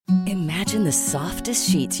Imagine the softest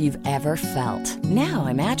sheets you've ever felt. Now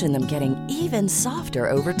imagine them getting even softer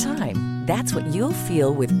over time. That's what you'll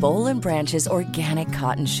feel with Boll & Branch's organic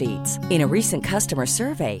cotton sheets. In a recent customer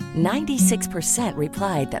survey, 96%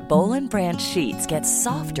 replied that Boll & Branch sheets get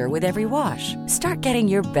softer with every wash. Start getting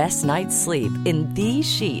your best night's sleep in these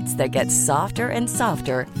sheets that get softer and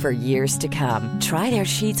softer for years to come. Try their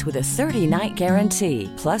sheets with a 30-night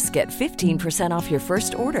guarantee. Plus, get 15% off your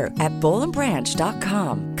first order at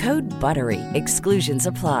bollandbranch.com. Code BUTTERY. Exclusions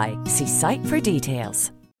apply. See site for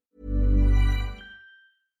details.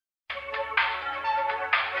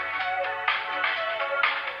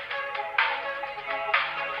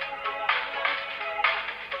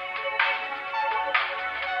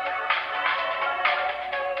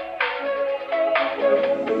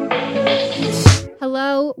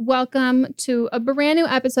 Hello, welcome to a brand new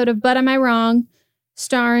episode of But Am I Wrong,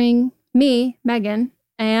 starring me, Megan,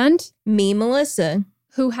 and me, Melissa,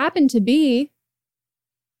 who happened to be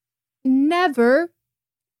never.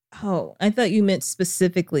 Oh, I thought you meant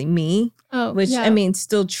specifically me. Oh, which yeah. I mean,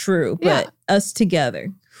 still true, but us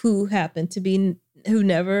together, who happened to be, who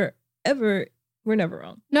never, ever, we're never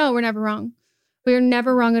wrong. No, we're never wrong. We're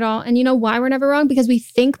never wrong at all. And you know why we're never wrong? Because we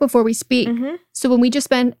think before we speak. Mm-hmm. So when we just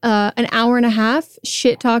spent an hour and a half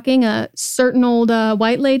shit talking a certain old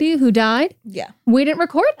white lady who died, we didn't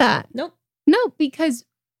record that. Nope. No, because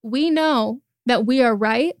we know that we are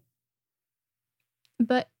right.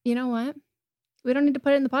 But you know what? We don't need to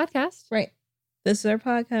put it in the podcast. Right. This is our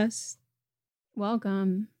podcast.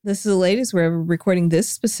 Welcome. This is the latest we're ever recording this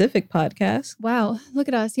specific podcast. Wow. Look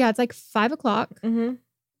at us. Yeah, it's like 5 o'clock. Mm-hmm.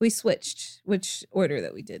 We switched which order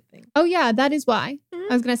that we did things. Oh, yeah, that is why.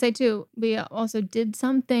 I was going to say, too, we also did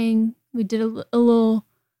something. We did a little,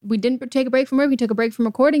 we didn't take a break from work. We took a break from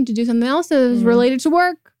recording to do something else that was related to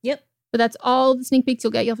work. Yep. But that's all the sneak peeks you'll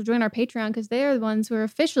get. You'll have to join our Patreon because they are the ones who are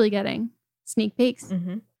officially getting sneak peeks.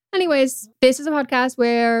 Mm-hmm. Anyways, this is a podcast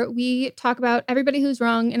where we talk about everybody who's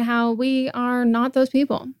wrong and how we are not those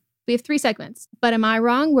people. We have 3 segments. But Am I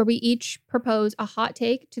Wrong? Where we each propose a hot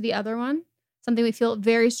take to the other one. Something we feel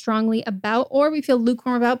very strongly about, or we feel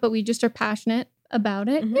lukewarm about, but we just are passionate about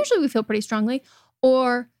it. Mm-hmm. Usually we feel pretty strongly.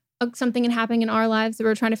 Or something happening in our lives that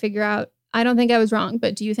we're trying to figure out. I don't think I was wrong,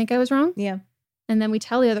 but do you think I was wrong? Yeah. And then we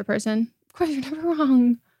tell the other person, of course, you're never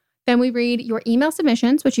wrong. Then we read your email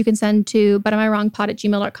submissions, which you can send to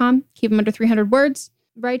butamIwrongpod@gmail.com. Keep them under 300 words.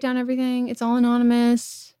 Write down everything. It's all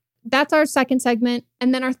anonymous. That's our second segment.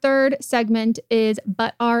 And then our third segment is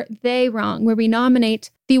But Are They Wrong? Where we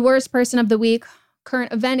nominate the worst person of the week,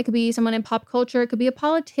 current event. It could be someone in pop culture. It could be a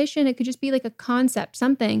politician. It could just be like a concept,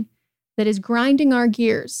 something that is grinding our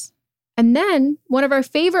gears. And then one of our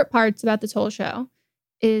favorite parts about this whole show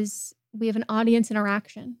is we have an audience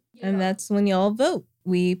interaction. And that's when y'all vote.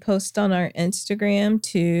 We post on our Instagram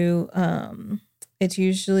to, it's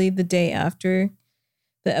usually the day after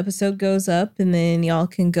the episode goes up, and then y'all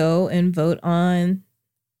can go and vote on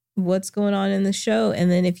what's going on in the show.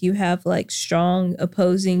 And then if you have like strong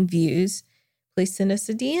opposing views, please send us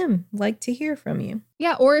a DM. Like to hear from you.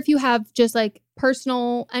 Yeah. Or if you have just like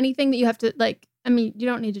personal, anything that you have to like, I mean, you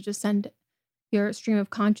don't need to just send your stream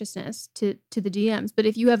of consciousness to the DMs. But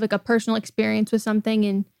if you have like a personal experience with something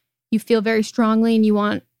and you feel very strongly and you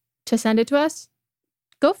want to send it to us,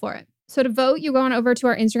 go for it. So to vote, you go on over to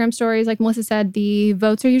our Instagram stories. Like Melissa said, the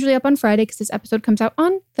votes are usually up on Friday because this episode comes out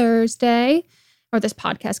on Thursday, or this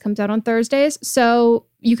podcast comes out on Thursdays. So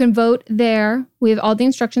you can vote there. We have all the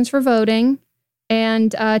instructions for voting.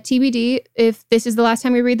 And TBD, if this is the last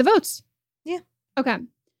time we read the votes. Yeah. Okay.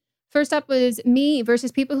 First up was me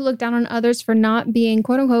versus people who look down on others for not being,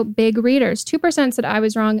 quote unquote, big readers. 2% said I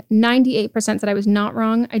was wrong. 98% said I was not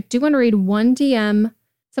wrong. I do want to read one DM.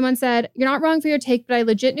 Someone said, you're not wrong for your take, but I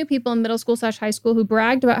legit knew people in middle school/high school who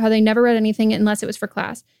bragged about how they never read anything unless it was for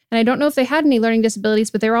class. And I don't know if they had any learning disabilities,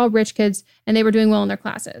 but they were all rich kids and they were doing well in their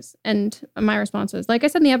classes. And my response was, like I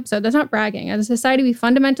said in the episode, that's not bragging. As a society, we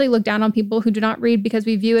fundamentally look down on people who do not read because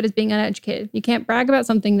we view it as being uneducated. You can't brag about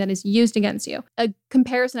something that is used against you. A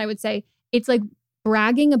comparison, I would say, it's like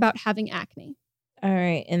bragging about having acne. All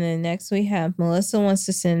right. And then next we have Melissa wants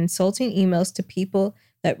to send insulting emails to people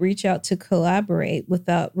that reach out to collaborate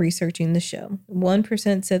without researching the show.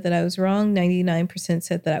 1% said that I was wrong. 99%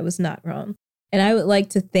 said that I was not wrong. And I would like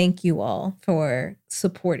to thank you all for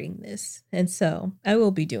supporting this. And so I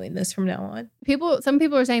will be doing this from now on. Some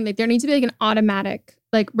people are saying that there needs to be like an automatic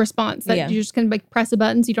like response that you just can like press a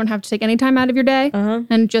button so you don't have to take any time out of your day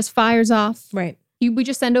and it just fires off. Right. We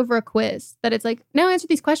just send over a quiz that it's like, now answer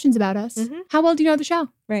these questions about us. How well do you know the show?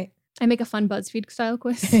 Right. I make a fun BuzzFeed style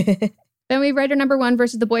quiz. Then we have writer number 1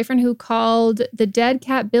 versus the boyfriend who called the dead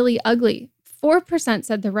cat Billy ugly. 4%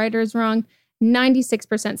 said the writer is wrong.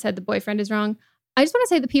 96% said the boyfriend is wrong. I just want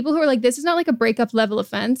to say the people who are like, this is not like a breakup level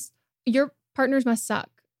offense. Your partners must suck.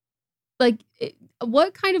 Like,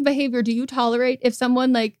 what kind of behavior do you tolerate if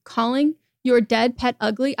someone like calling your dead pet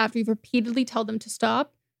ugly after you've repeatedly told them to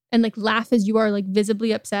stop and like laugh as you are like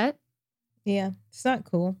visibly upset? Yeah, it's not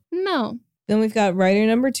cool. No. Then we've got writer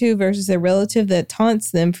number 2 versus a relative that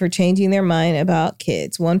taunts them for changing their mind about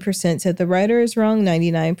kids. 1% said the writer is wrong.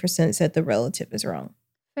 99% said the relative is wrong.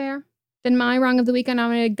 Fair. Then my wrong of the week, I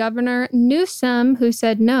nominated Governor Newsom, who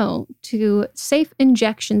said no to safe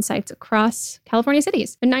injection sites across California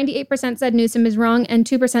cities. And 98% said Newsom is wrong, and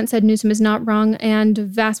 2% said Newsom is not wrong. And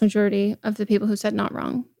vast majority of the people who said not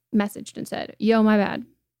wrong messaged and said, yo, my bad.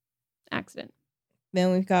 Accident.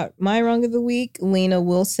 Then we've got my wrong of the week, Lena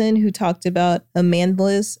Wilson, who talked about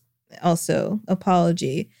Amanda's, also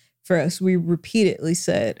apology for us. We repeatedly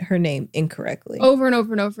said her name incorrectly. Over and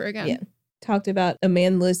over and over again. Yeah. Talked about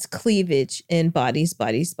Amanda's cleavage in Bodies,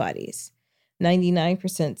 Bodies, Bodies.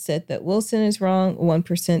 99% said that Wilson is wrong.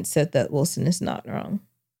 1% said that Wilson is not wrong.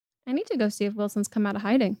 I need to go see if Wilson's come out of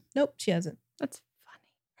hiding. Nope, she hasn't. That's funny.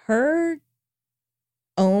 Her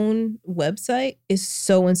own website is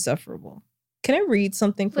so insufferable. Can I read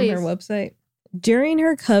something from her website? During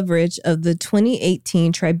her coverage of the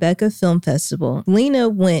 2018 Tribeca Film Festival, Lena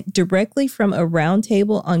went directly from a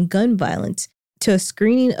roundtable on gun violence to a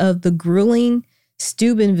screening of the grueling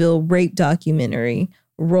Steubenville rape documentary,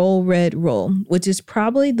 Roll Red Roll, which is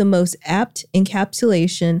probably the most apt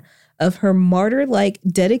encapsulation of her martyr-like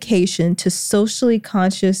dedication to socially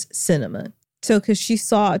conscious cinema. So, because she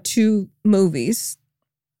saw 2 movies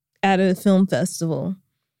at a film festival,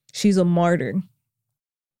 she's a martyr.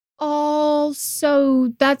 Oh,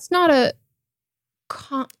 so that's not a...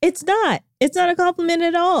 It's not. It's not a compliment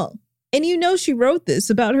at all. And you know she wrote this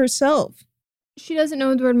about herself. She doesn't know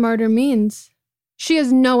what the word martyr means. She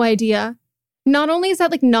has no idea. Not only is that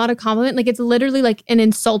like not a compliment, like it's literally like an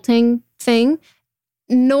insulting thing.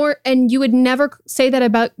 And you would never say that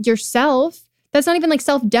about yourself. That's not even like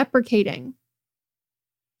self-deprecating.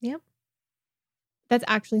 Yep. That's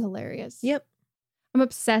actually hilarious. Yep. I'm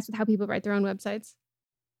obsessed with how people write their own websites.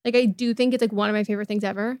 Like I do think it's like one of my favorite things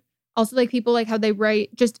ever. Also like people like how they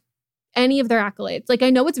write just any of their accolades. Like I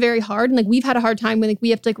know it's very hard and like we've had a hard time when like we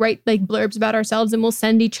have to like write like blurbs about ourselves and we'll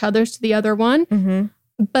send each other's to the other one.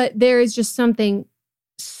 Mm-hmm. But there is just something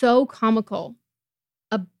so comical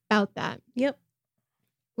about that. Yep.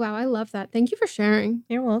 Wow, I love that. Thank you for sharing.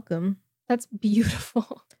 You're welcome. That's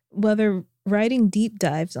beautiful. Whether writing deep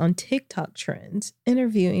dives on TikTok trends,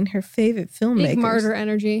 interviewing her favorite filmmakers, Big martyr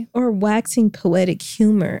energy, or waxing poetic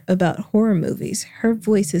humor about horror movies, her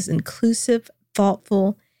voice is inclusive,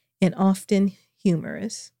 thoughtful, and often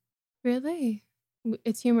humorous. Really?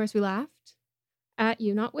 It's humorous. We laughed at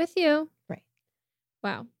you, not with you. Right.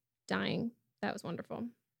 Wow. Dying. That was wonderful.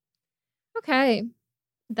 Okay.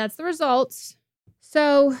 That's the results.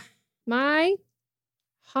 So my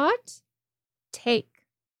hot take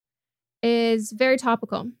is very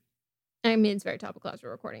topical. I mean, it's very topical as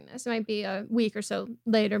we're recording this. It might be a week or so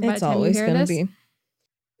later by the time you hear this. Be.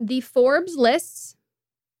 The Forbes lists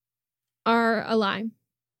are a lie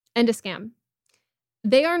and a scam.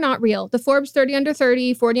 They are not real. The Forbes 30 under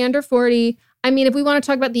 30, 40 under 40. I mean, if we want to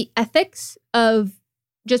talk about the ethics of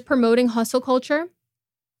just promoting hustle culture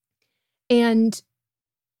and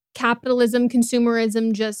capitalism,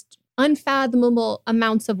 consumerism, just unfathomable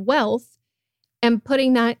amounts of wealth and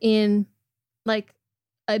putting that in like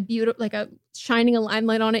a beautiful, like a shining a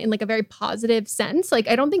limelight on it in like a very positive sense. Like,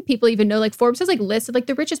 I don't think people even know, like Forbes has like lists of like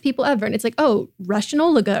the richest people ever. And it's like, oh, Russian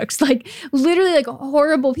oligarchs, like literally like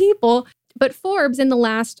horrible people. But Forbes in the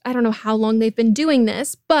last, I don't know how long they've been doing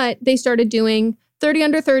this, but they started doing 30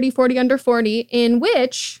 under 30, 40 under 40, in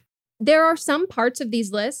which there are some parts of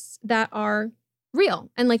these lists that are real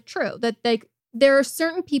and like true, that like there are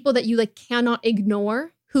certain people that you like cannot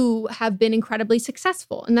ignore who have been incredibly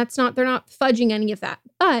successful. And that's not, they're not fudging any of that.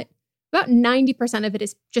 But about 90% of it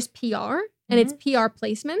is just PR and it's PR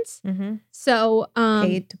placements. Mm-hmm. So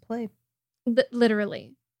paid to play.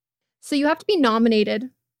 Literally. So you have to be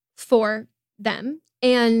nominated for them.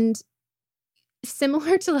 And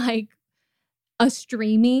similar to like a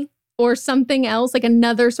Streamy or something else, like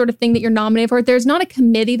another sort of thing that you're nominated for, there's not a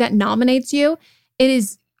committee that nominates you. It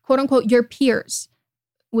is quote unquote your peers,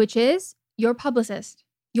 which is your publicist,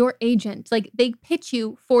 your agent. Like they pitch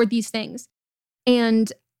you for these things.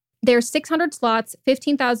 And there's 600 slots,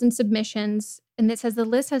 15,000 submissions. And it says the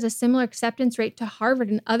list has a similar acceptance rate to Harvard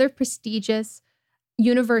and other prestigious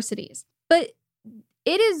universities. But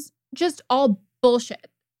it is just all bullshit.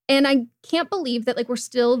 And I can't believe that like we're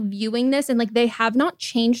still viewing this and like they have not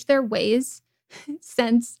changed their ways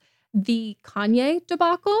since the Kanye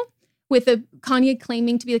debacle, with Kanye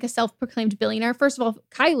claiming to be like a self-proclaimed billionaire. First of all,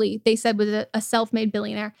 Kylie, they said, was a self-made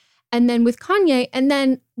billionaire. And then with Kanye, and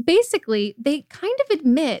then basically they kind of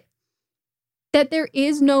admit that there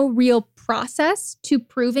is no real process to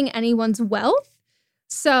proving anyone's wealth.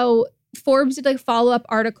 So Forbes did like a follow-up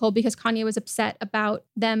article because Kanye was upset about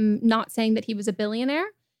them not saying that he was a billionaire.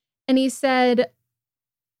 And he said,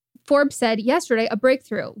 Forbes said yesterday, a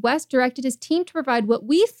breakthrough. West directed his team to provide what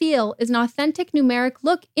we feel is an authentic numeric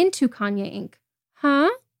look into Kanye Inc.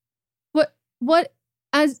 Huh? What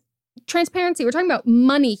as transparency? We're talking about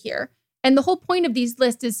money here. And the whole point of these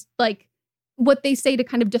lists is like what they say to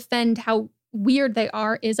kind of defend how weird they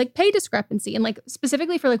are is like pay discrepancy. And like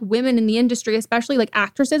specifically for like women in the industry, especially like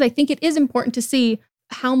actresses, I think it is important to see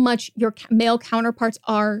how much your male counterparts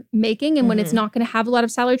are making and when it's not going to have a lot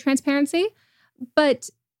of salary transparency. But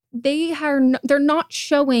they're not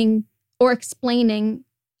showing or explaining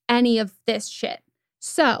any of this shit.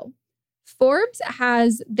 So Forbes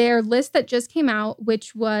has their list that just came out,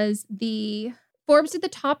 which was Forbes did the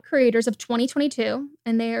top creators of 2022,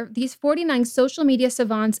 and these 49 social media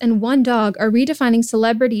savants and one dog are redefining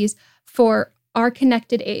celebrities for our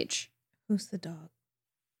connected age. Who's the dog?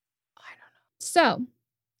 I don't know. So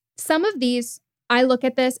some of these, I look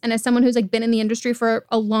at this, and as someone who's like been in the industry for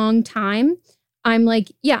a long time, I'm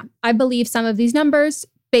like, yeah, I believe some of these numbers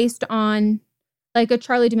based on like a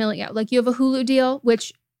Charli D'Amelio. Like you have a Hulu deal,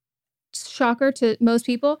 which, shocker to most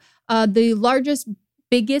people, the largest,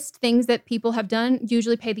 biggest things that people have done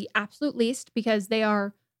usually pay the absolute least because they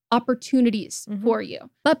are opportunities for you.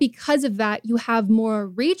 But because of that, you have more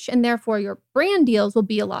reach and therefore your brand deals will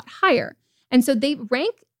be a lot higher. And so they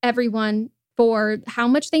rank everyone for how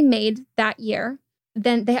much they made that year.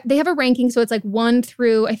 Then they have a ranking. So it's like 1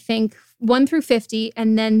 through 50,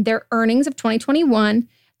 and then their earnings of 2021,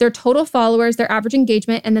 their total followers, their average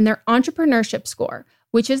engagement, and then their entrepreneurship score,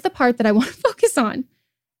 which is the part that I want to focus on.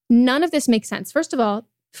 None of this makes sense. First of all,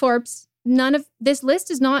 Forbes, none of this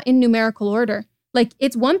list is not in numerical order. Like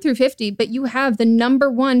it's 1 through 50, but you have the number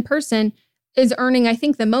one person is earning, I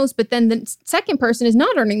think, the most, but then the second person is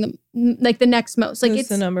not earning the next most. Like Who's it's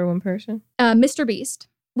the number one person? Mr. Beast,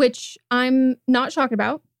 which I'm not shocked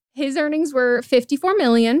about. His earnings were $54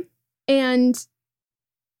 million. And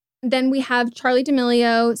then we have Charli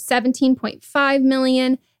D'Amelio, $17.5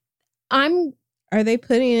 million. Are they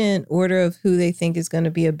putting in order of who they think is going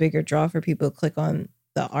to be a bigger draw for people to click on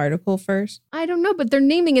the article first? I don't know, but they're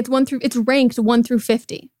naming it's ranked 1 through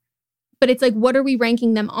 50. But it's like, what are we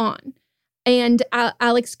ranking them on? And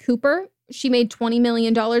Alex Cooper, she made $20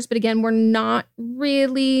 million. But again, we're not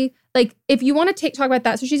really like, if you want to talk about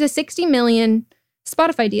that. So she's a $60 million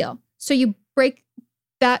Spotify deal. So you break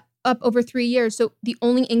that up over 3 years. So the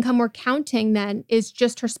only income we're counting then is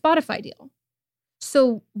just her Spotify deal.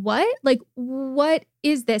 So what? Like, what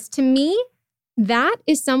is this? To me, that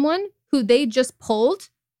is someone who they just pulled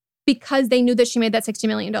because they knew that she made that $60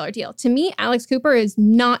 million deal. To me, Alex Cooper is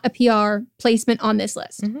not a PR placement on this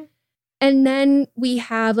list. And then we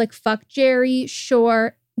have like Fuck Jerry,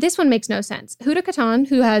 Sure. This one makes no sense. Huda Kattan,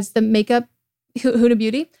 who has the makeup, Huda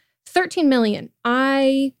Beauty, $13 million.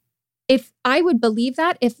 If I would believe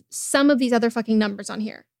that if some of these other fucking numbers on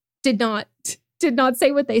here did not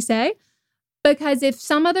say what they say. Because if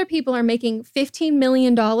some other people are making $15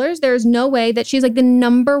 million, there's no way that she's like the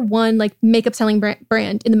number one like makeup selling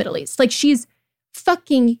brand in the Middle East. Like she's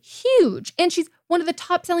fucking huge. And she's one of the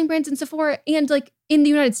top selling brands in Sephora and like in the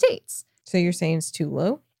United States. So you're saying it's too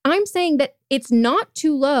low? I'm saying that it's not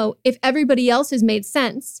too low if everybody else has made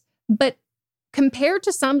sense. But compared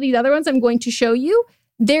to some of these other ones I'm going to show you,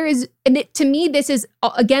 to me, this is,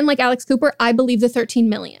 again, like Alex Cooper, I believe the 13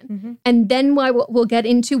 million. And then we'll get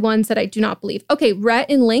into ones that I do not believe. Okay,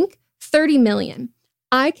 Rhett and Link, 30 million.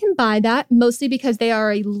 I can buy that mostly because they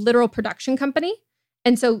are a literal production company.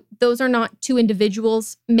 And so those are not two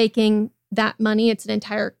individuals making that money. It's an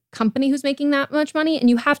entire company who's making that much money. And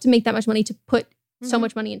you have to make that much money to put so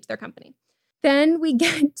much money into their company. Then we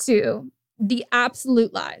get to the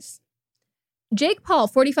absolute lies. Jake Paul,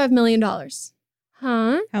 $45 million.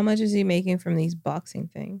 Huh? How much is he making from these boxing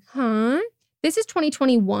things? Huh? This is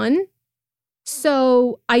 2021.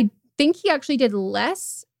 So I think he actually did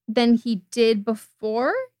less than he did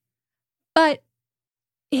before. But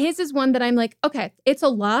his is one that I'm like, okay, it's a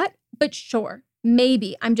lot, but sure,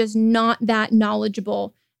 maybe. I'm just not that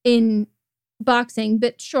knowledgeable in boxing,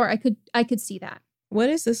 but sure, I could see that. What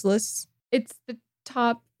is this list? It's the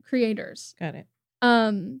top creators. Got it.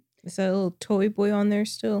 Is that a little toy boy on there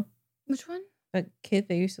still? Which one? A kid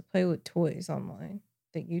that used to play with toys online.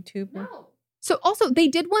 The YouTuber. No. So also they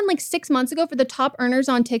did one like 6 months ago for the top earners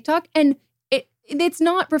on TikTok. And it's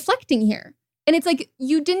not reflecting here. And it's like,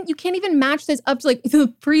 you can't even match this up to like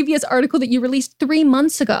the previous article that you released 3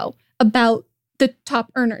 months ago about the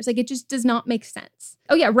top earners. Like, it just does not make sense.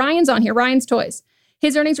 Oh yeah, Ryan's on here. Ryan's Toys.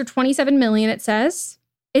 His earnings were $27 million, it says.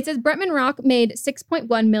 It says Bretman Rock made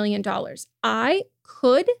 $6.1 million. I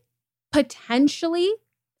could potentially,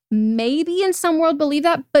 maybe in some world believe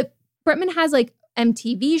that, but Bretman has like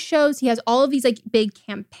MTV shows. He has all of these like big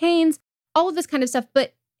campaigns, all of this kind of stuff.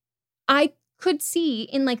 But I could see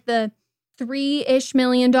in like the $3-ish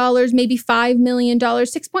million, maybe $5 million,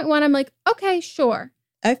 6.1. I'm like, okay, sure.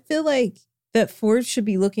 I feel like that Forbes should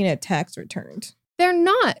be looking at tax returns. They're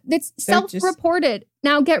not. It's self-reported.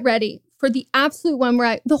 Now get ready for the absolute one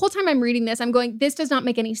where the whole time I'm reading this, I'm going, this does not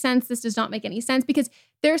make any sense. This does not make any sense, because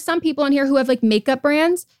there are some people on here who have like makeup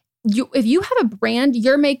brands. If you have a brand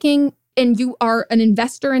you're making and you are an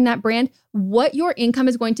investor in that brand, what your income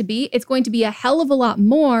is going to be, it's going to be a hell of a lot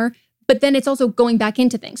more, but then it's also going back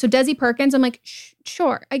into things. So Desi Perkins, I'm like,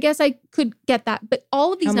 sure, I guess I could get that. But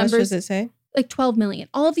all of these numbers, how much does it say? Like 12 million.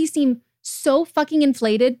 All of these seem so fucking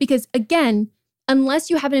inflated because, again, unless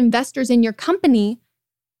you have investors in your company,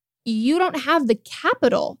 you don't have the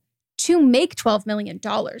capital to make $12 million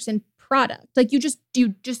in product. Like you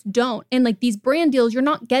just don't. And like these brand deals, you're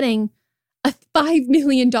not getting a $5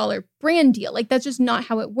 million brand deal. Like that's just not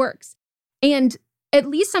how it works. And at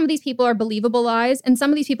least some of these people are believable lies. And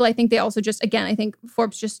some of these people, I think they also just, again, I think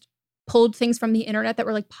Forbes just pulled things from the internet that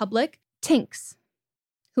were like public. Tinks,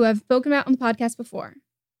 who I've spoken about on the podcast before,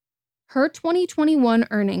 her 2021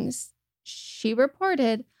 earnings, she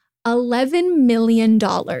reported $11 million.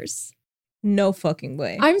 No fucking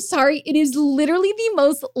way. I'm sorry. It is literally the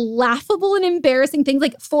most laughable and embarrassing thing.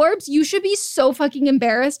 Like, Forbes, you should be so fucking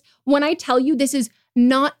embarrassed when I tell you this is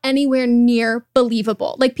not anywhere near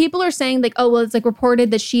believable. Like, people are saying like, oh, well, it's like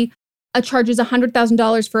reported that she charges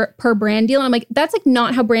 $100,000 per brand deal. And I'm like, that's like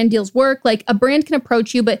not how brand deals work. Like, a brand can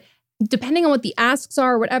approach you, but depending on what the asks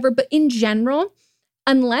are or whatever, but in general,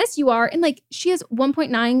 unless you are, and like she has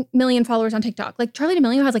 1.9 million followers on TikTok. Like Charli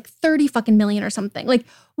D'Amelio has like 30 fucking million or something, like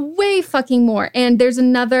way fucking more. And there's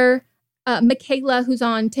another Michaela who's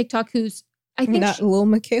on TikTok who's, I think not Lil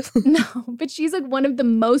Michaela. No, but she's like one of the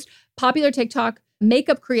most popular TikTok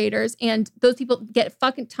makeup creators. And those people get a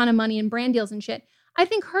fucking ton of money in brand deals and shit. I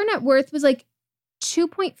think her net worth was like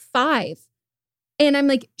 2.5. And I'm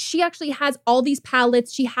like, she actually has all these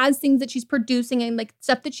palettes. She has things that she's producing and like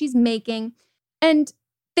stuff that she's making. And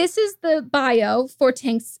this is the bio for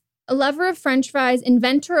Tinks. A lover of French fries,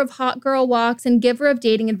 inventor of hot girl walks, and giver of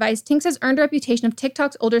dating advice, Tinks has earned a reputation of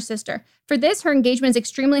TikTok's older sister. For this, her engagement is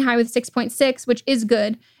extremely high with 6.6, which is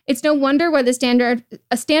good. It's no wonder why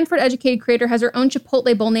a Stanford-educated creator has her own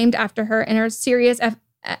Chipotle bowl named after her and her Sirius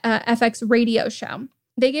FX radio show.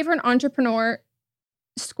 They gave her an entrepreneur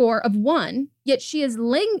score of 1, yet she is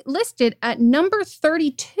listed at number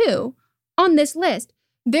 32 on this list.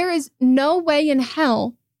 There is no way in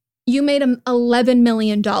hell you made $11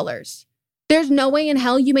 million. There's no way in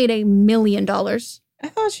hell you made $1 million. I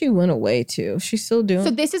thought she went away too. She's still doing.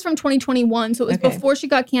 So this is from 2021. So it was before she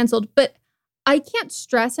got canceled. But I can't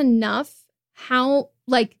stress enough how,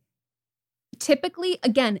 like, typically,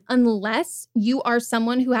 again, unless you are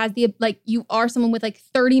someone who has you are someone with like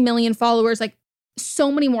 30 million followers, like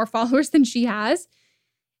so many more followers than she has,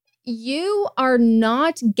 you are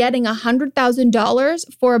not getting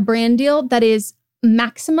 $100,000 for a brand deal that is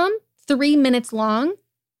maximum 3 minutes long,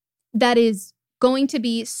 that is going to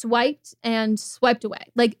be swiped and swiped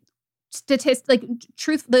away. Like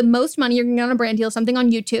truth, the most money you're going to get on a brand deal is something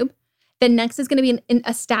on YouTube. Then next is going to be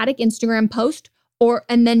a static Instagram post,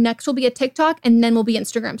 and then next will be a TikTok, and then will be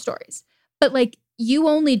Instagram stories. But like, you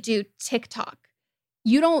only do TikTok.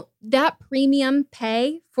 That premium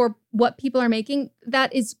pay for what people are making,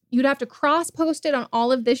 you'd have to cross post it on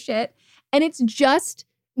all of this shit. And it's just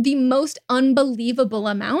the most unbelievable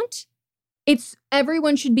amount.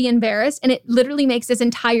 Everyone should be embarrassed. And it literally makes this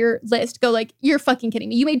entire list go like, you're fucking kidding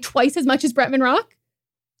me. You made twice as much as Bretman Rock?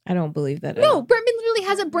 I don't believe that. No, Bretman literally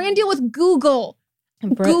has a brand deal with Google.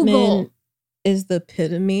 Bretman is the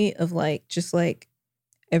epitome of like, just like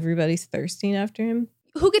everybody's thirsting after him.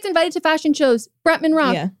 Who gets invited to fashion shows? Bretman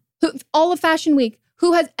Rock. Yeah. All of Fashion Week.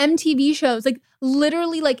 Who has MTV shows? Like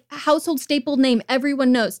literally like household staple name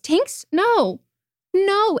everyone knows. Tinks? No.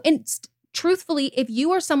 And truthfully, if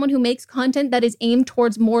you are someone who makes content that is aimed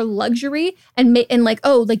towards more luxury and like,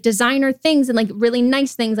 like designer things and like really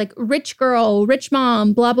nice things like rich girl, rich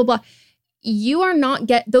mom, blah, blah, blah, you are not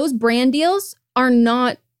those brand deals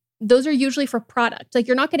those are usually for product. Like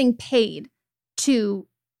you're not getting paid to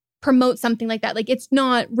promote something like that. Like it's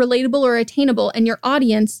not relatable or attainable. And your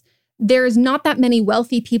audience, there's not that many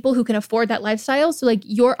wealthy people who can afford that lifestyle. So like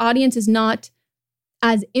your audience is not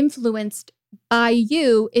as influenced by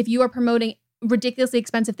you if you are promoting ridiculously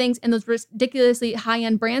expensive things, and those ridiculously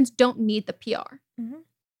high-end brands don't need the PR. Mm-hmm.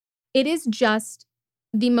 It is just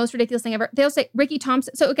the most ridiculous thing ever. They'll say Ricky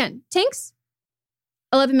Thompson. So again, Tinks,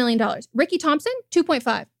 $11 million. Ricky Thompson,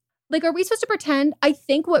 2.5. Like, are we supposed to pretend? I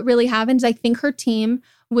think what really happened is I think her team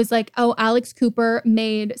was like, oh, Alex Cooper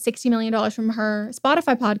made $60 million from her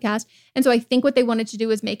Spotify podcast. And so I think what they wanted to do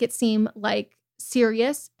was make it seem like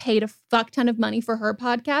Sirius paid a fuck ton of money for her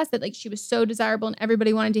podcast, that like she was so desirable and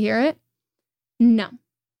everybody wanted to hear it. No.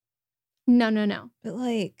 But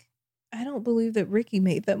like, I don't believe that Ricky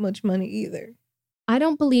made that much money either. I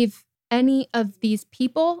don't believe any of these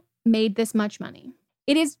people made this much money.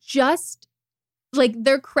 It is just like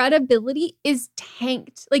their credibility is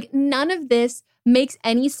tanked. Like none of this makes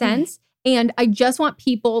any sense. And I just want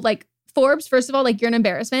people like Forbes, first of all, like you're an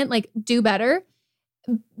embarrassment, like do better.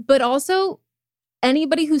 But also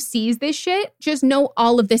anybody who sees this shit, just know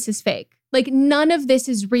all of this is fake. Like none of this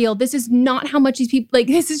is real. This is not how much these people, like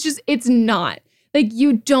this is just, it's not. Like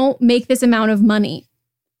you don't make this amount of money.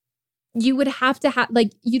 You would have to have,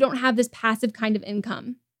 like, you don't have this passive kind of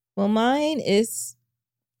income. Well, mine is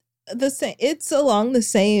the same. It's along the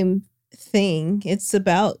same thing. It's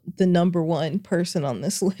about the number one person on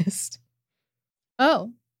this list.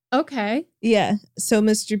 Oh, okay. Yeah. So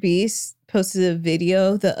Mr. Beast posted a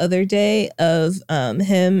video the other day of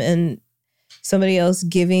him and somebody else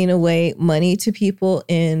giving away money to people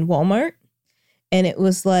in Walmart. And it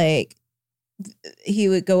was like, he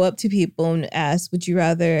would go up to people and ask, would you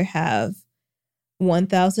rather have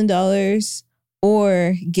 $1,000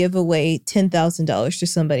 or give away $10,000 to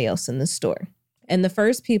somebody else in the store? And the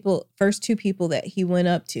first two people that he went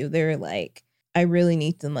up to, they were like, I really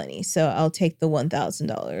need the money, so I'll take the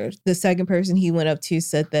 $1,000. The second person he went up to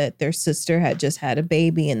said that their sister had just had a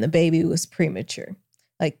baby and the baby was premature.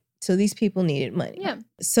 Like, so these people needed money. Yeah.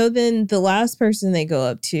 So then the last person they go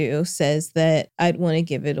up to says that I'd want to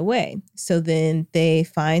give it away. So then they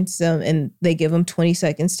find some, and they give them 20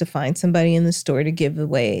 seconds to find somebody in the store to give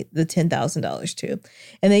away the $10,000 to.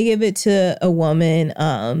 And they give it to a woman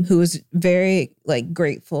who was very like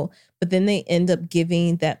grateful. But then they end up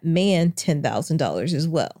giving that man $10,000 as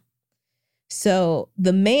well. So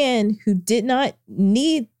the man who did not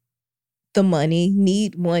need the money,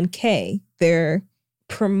 need 1K, they're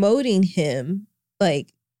promoting him,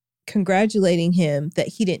 like congratulating him that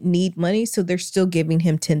he didn't need money. So they're still giving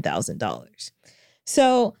him $10,000.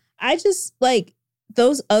 So I just like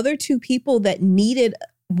those other two people that needed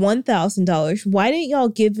 $1,000. Why didn't y'all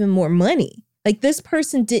give him more money? Like this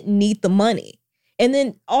person didn't need the money. And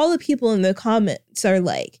then all the people in the comments are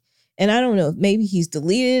like, and I don't know, maybe he's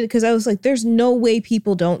deleted, because I was like, there's no way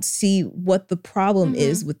people don't see what the problem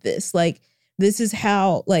is with this. Like, this is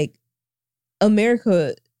how like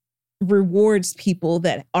America rewards people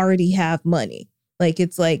that already have money. Like,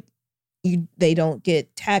 it's like they don't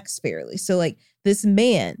get taxed fairly. So like this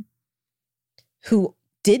man who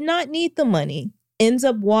did not need the money ends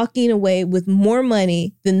up walking away with more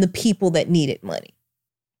money than the people that needed money.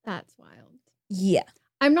 That's wild. Yeah.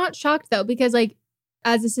 I'm not shocked though, because like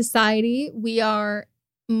as a society, we are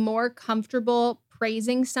more comfortable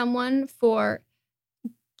praising someone for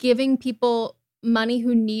giving people money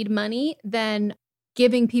who need money than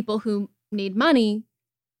giving people who need money.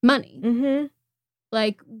 Mm-hmm.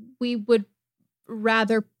 Like we would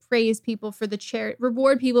rather praise people for the charity,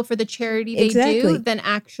 reward people for the charity they do than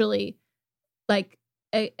actually like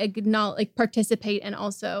acknowledge, like participate and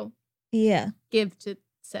also give to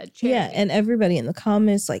said charity. Yeah, and everybody in the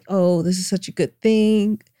comments like, oh, this is such a good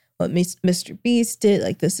thing. What Mr. Beast did,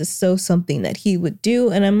 like this is so something that he would do.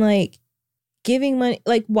 And I'm like, giving money,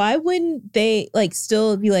 like why wouldn't they like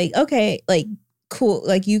still be like, okay, like cool,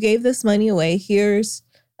 like you gave this money away, here's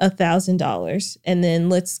 $1,000, and then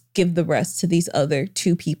let's give the rest to these other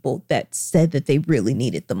two people that said that they really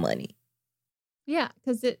needed the money. Yeah,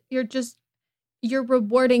 because you're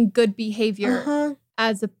rewarding good behavior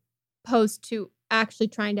as opposed to actually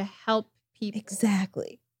trying to help people.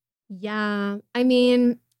 Exactly. Yeah. I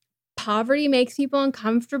mean, poverty makes people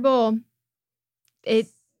uncomfortable.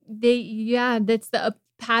 That's the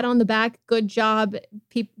pat on the back, good job.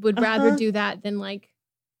 People would rather do that than like,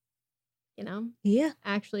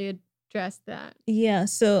 actually address that. Yeah.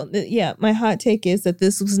 So my hot take is that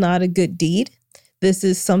this was not a good deed. This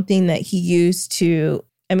is something that he used to,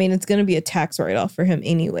 I mean, it's going to be a tax write-off for him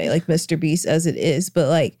anyway, like Mr. Beast as it is, but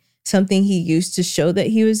like something he used to show that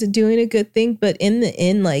he was doing a good thing. But in the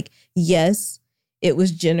end, like, yes, it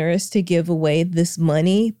was generous to give away this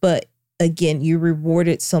money, but again, you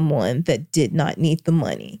rewarded someone that did not need the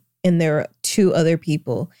money. and there are 2 other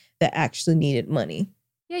people that actually needed money.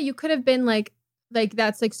 Yeah, you could have been like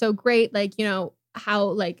that's like so great. Like, you know, how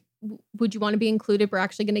like would you want to be included? We're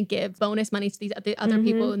actually going to give bonus money to these other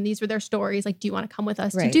people, and these were their stories. Like, do you want to come with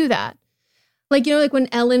us to do that? Like, you know, like when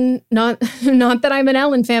Ellen, not that I'm an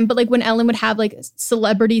Ellen fan, but like when Ellen would have like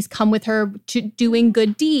celebrities come with her to doing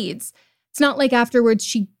good deeds. It's not like afterwards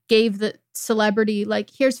she gave the celebrity like,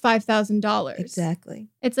 here's $5,000. Exactly.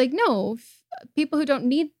 It's like, no, people who don't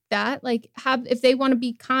need that, like if they want to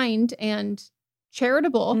be kind and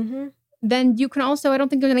charitable, then you can also, I don't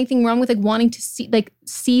think there's anything wrong with like wanting to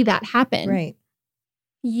see that happen. Right.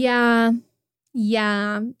 Yeah.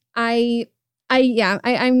 You're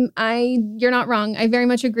not wrong. I very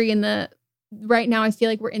much agree right now I feel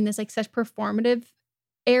like we're in this like such performative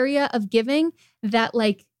area of giving that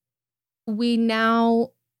like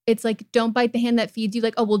it's like, don't bite the hand that feeds you.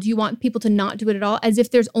 Like, oh, well, do you want people to not do it at all? As if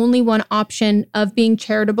there's only one option of being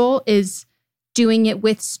charitable is doing it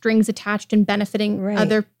with strings attached and benefiting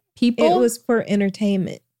other people. It was for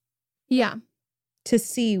entertainment. Yeah. To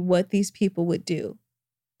see what these people would do.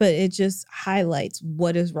 But it just highlights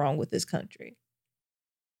what is wrong with this country.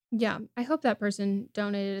 Yeah. I hope that person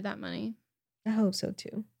donated that money. I hope so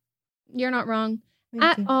too. You're not wrong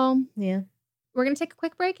at all. Yeah. We're going to take a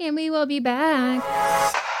quick break and we will be back.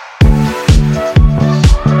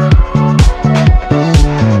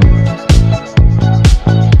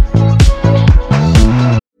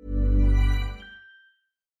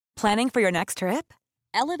 Planning for your next trip?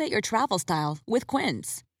 Elevate your travel style with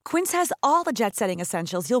Quince. Quince has all the jet-setting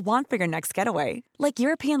essentials you'll want for your next getaway, like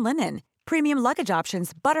European linen, premium luggage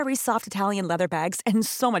options, buttery soft Italian leather bags, and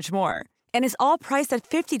so much more. And is all priced at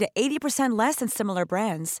 50 to 80% less than similar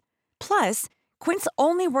brands. Plus, Quince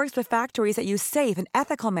only works with factories that use safe and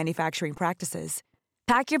ethical manufacturing practices.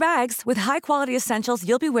 Pack your bags with high-quality essentials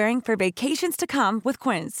you'll be wearing for vacations to come with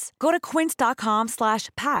Quince. Go to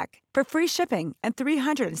quince.com/pack for free shipping and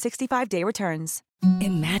 365-day returns.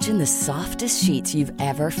 Imagine the softest sheets you've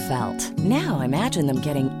ever felt. Now imagine them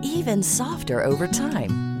getting even softer over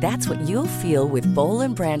time. That's what you'll feel with Boll &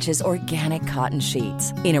 Branch's organic cotton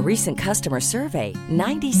sheets. In a recent customer survey,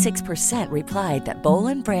 96% replied that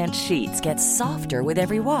Boll & Branch sheets get softer with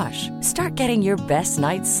every wash. Start getting your best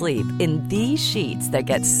night's sleep in these sheets that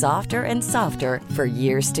get softer and softer for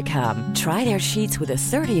years to come. Try their sheets with a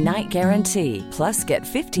 30-night guarantee. Plus, get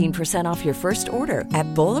 15% off your first order at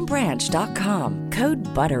bollandbranch.com. Code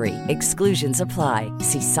BUTTERY. Exclusions apply.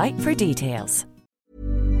 See site for details.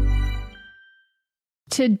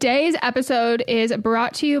 Today's episode is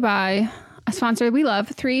brought to you by a sponsor we love,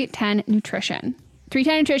 310 Nutrition.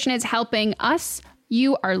 310 Nutrition is helping us,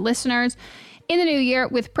 you, our listeners, in the new year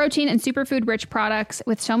with protein and superfood-rich products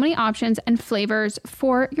with so many options and flavors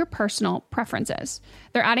for your personal preferences.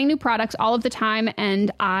 They're adding new products all of the time,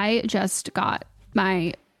 and I just got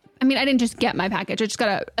I didn't just get my package. I just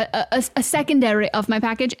got a secondary of my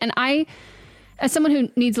package. And I, as someone who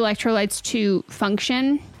needs electrolytes to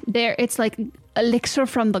function, it's like elixir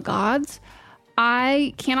from the gods.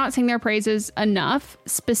 I cannot sing their praises enough.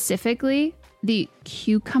 Specifically, the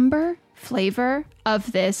cucumber flavor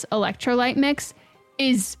of this electrolyte mix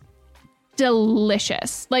is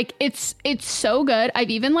delicious. Like it's so good.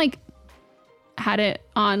 I've even like had it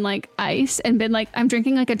on like ice and been like, I'm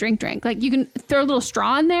drinking like a drink. Like you can throw a little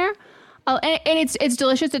straw in there. And it's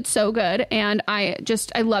delicious. It's so good. And I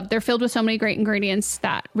love, they're filled with so many great ingredients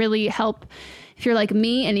that really help if you're like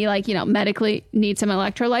me and you like, you know, medically need some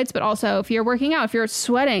electrolytes, but also if you're working out, if you're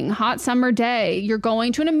sweating, hot summer day, you're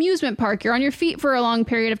going to an amusement park, you're on your feet for a long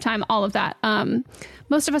period of time, all of that.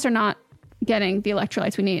 Most of us are not getting the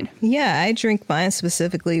electrolytes we need. Yeah, I drink mine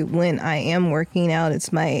specifically when I am working out.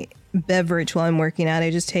 It's my beverage while I'm working out.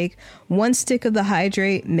 I just take 1 stick of the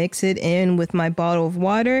hydrate, mix it in with my bottle of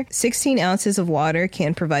water. 16 ounces of water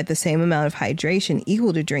can provide the same amount of hydration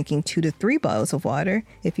equal to drinking 2 to 3 bottles of water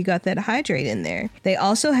if you got that hydrate in there. They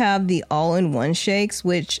also have the all-in-one shakes,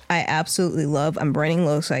 which I absolutely love. I'm running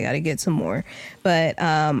low, so I got to get some more. But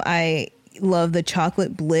I love the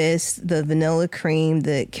chocolate bliss, the vanilla cream,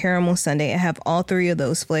 the caramel sundae. I have all 3 of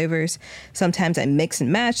those flavors. Sometimes I mix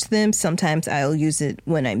and match them. Sometimes I'll use it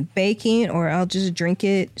when I'm baking, or I'll just drink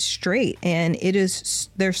it straight. And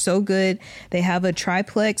they're so good. They have a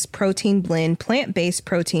triplex protein blend, plant-based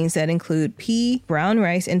proteins that include pea, brown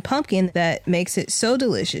rice, and pumpkin that makes it so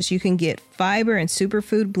delicious. You can get fiber and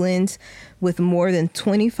superfood blends with more than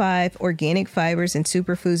 25 organic fibers and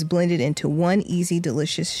superfoods blended into one easy,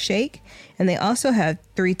 delicious shake. And they also have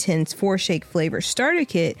 310's 4-shake flavor starter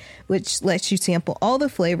kit, which lets you sample all the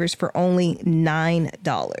flavors for only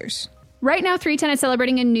 $9. Right now, 310 is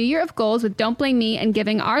celebrating a new year of goals with Don't Blame Me and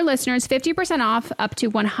giving our listeners 50% off up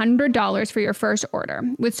to $100 for your first order.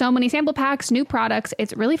 With so many sample packs, new products,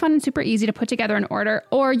 it's really fun and super easy to put together an order,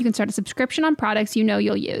 or you can start a subscription on products you know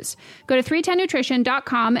you'll use. Go to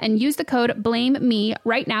 310nutrition.com and use the code BLAME-ME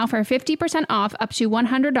right now for 50% off up to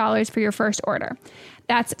 $100 for your first order.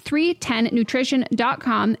 That's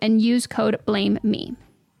 310nutrition.com and use code BLAME-ME.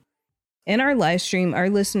 In our live stream,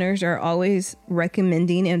 our listeners are always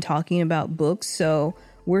recommending and talking about books. So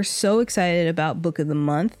we're so excited about Book of the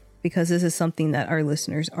Month because this is something that our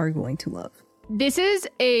listeners are going to love. This is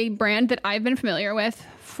a brand that I've been familiar with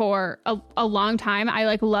for a long time.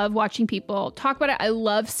 I love watching people talk about it. I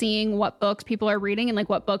love seeing what books people are reading and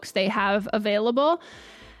what books they have available.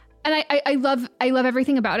 And I love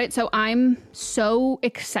everything about it. So I'm so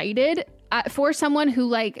excited for someone who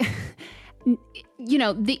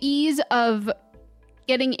the ease of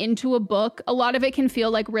getting into a book, a lot of it can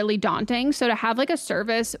feel really daunting. So to have a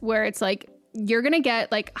service where it's you're going to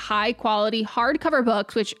get high quality hardcover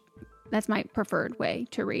books, which that's my preferred way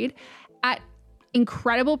to read, at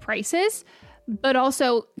incredible prices, but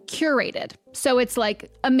also curated. So it's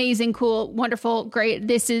amazing, cool, wonderful, great.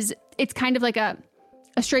 It's kind of a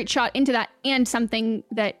straight shot into that, and something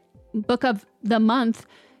that Book of the Month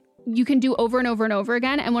you can do over and over and over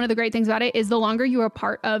again. And one of the great things about it is the longer you are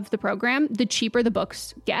part of the program, the cheaper the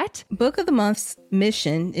books get. Book of the Month's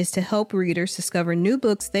mission is to help readers discover new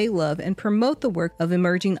books they love and promote the work of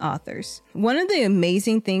emerging authors. One of the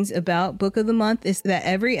amazing things about Book of the Month is that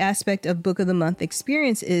every aspect of Book of the Month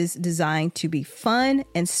experience is designed to be fun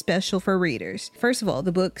and special for readers. First of all,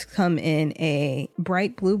 the books come in a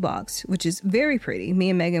bright blue box, which is very pretty.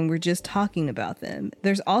 Me and Megan were just talking about them.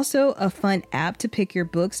 There's also a fun app to pick your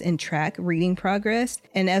books and track reading progress.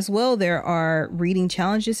 And as well, there are reading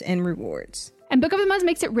challenges and rewards. And Book of the Month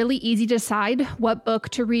makes it really easy to decide what book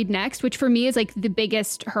to read next, which for me is the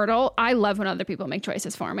biggest hurdle. I love when other people make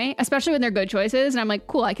choices for me, especially when they're good choices. And I'm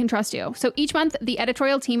cool, I can trust you. So each month, the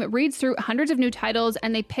editorial team reads through hundreds of new titles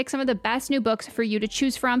and they pick some of the best new books for you to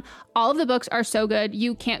choose from. All of the books are so good,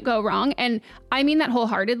 you can't go wrong. And I mean that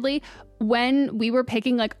wholeheartedly. When we were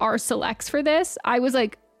picking our selects for this, I was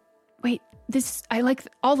wait, I like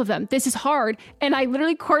all of them. This is hard. And I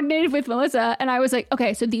literally coordinated with Melissa and I was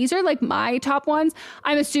okay, so these are my top ones.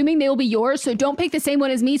 I'm assuming they will be yours. So don't pick the same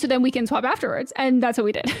one as me so then we can swap afterwards. And that's what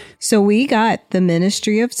we did. So we got The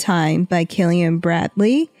Ministry of Time by Killian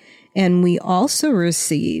Bradley. And we also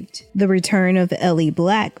received The Return of Ellie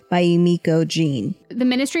Black by Emiko Jean. The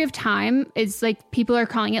Ministry of Time is people are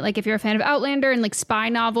calling it if you're a fan of Outlander and spy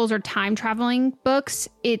novels or time traveling books,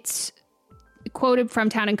 it's quoted from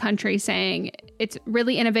Town and Country saying it's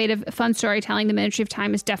really innovative, fun storytelling. The Ministry of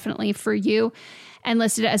Time is definitely for you, and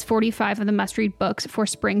listed as 45 of the must-read books for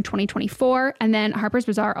spring 2024. And then Harper's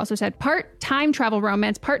Bazaar also said part time travel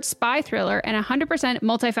romance, part spy thriller, and 100%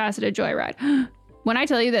 multifaceted joyride. When I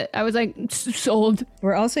tell you that, I was sold.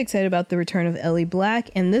 We're also excited about The Return of Ellie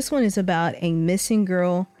Black, and this one is about a missing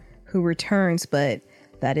girl who returns, but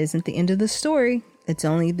that isn't the end of the story. It's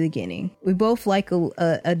only the beginning. We both like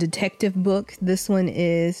a detective book. This one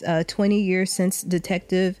is 20 years since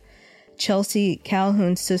Detective Chelsea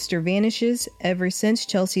Calhoun's sister vanishes. Ever since,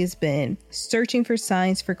 Chelsea has been searching for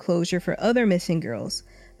signs for closure for other missing girls.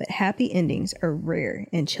 But happy endings are rare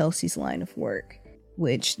in Chelsea's line of work.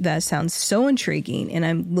 Which that sounds so intriguing, and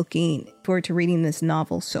I'm looking forward to reading this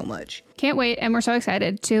novel so much. Can't wait, and we're so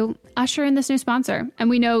excited to usher in this new sponsor. And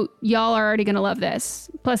we know y'all are already going to love this.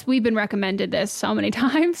 Plus, we've been recommended this so many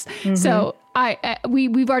times, so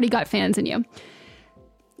we've already got fans in you.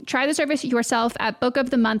 Try the service yourself at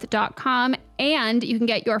bookofthemonth.com, and you can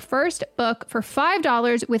get your first book for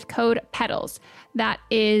 $5 with code PETALS. That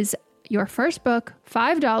is your first book,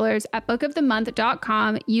 $5 at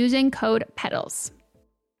bookofthemonth.com using code PETALS.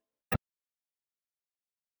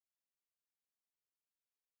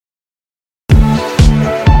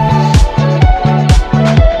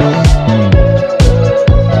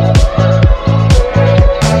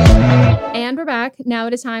 And we're back. Now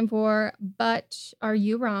it is time for But Are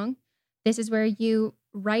You Wrong? This is where you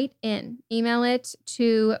write in. Email it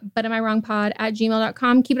to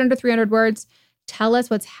butamirwrongpod@gmail.com. Keep it under 300 words. Tell us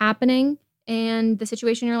what's happening and the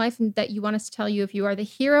situation in your life that you want us to tell you. If you are the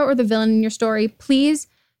hero or the villain in your story, please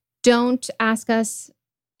don't ask us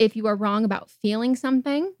if you are wrong about feeling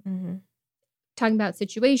something. Talking about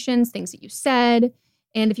situations, things that you said.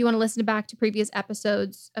 And if you want to listen back to previous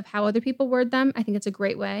episodes of how other people word them, I think it's a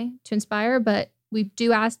great way to inspire. But we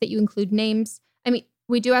do ask that you include names.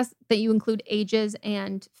 We do ask that you include ages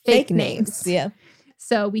and fake names. Yeah.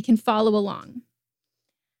 So we can follow along.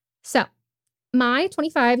 So My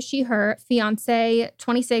 25, she, her, fiance,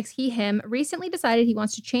 26, he, him, recently decided he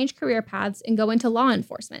wants to change career paths and go into law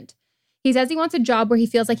enforcement. He says he wants a job where he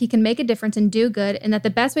feels like he can make a difference and do good, and that the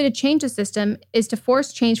best way to change the system is to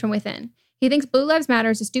force change from within. He thinks Blue Lives Matter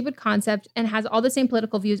is a stupid concept and has all the same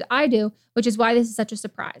political views I do, which is why this is such a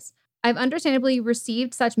surprise. I've understandably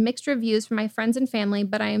received such mixed reviews from my friends and family,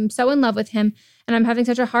 but I am so in love with him, and I'm having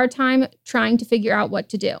such a hard time trying to figure out what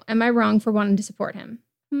to do. Am I wrong for wanting to support him?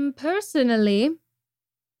 Personally,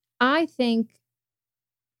 I think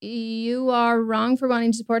you are wrong for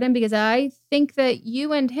wanting to support him because I think that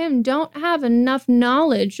you and him don't have enough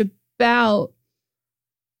knowledge about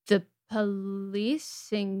the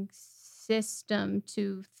policing system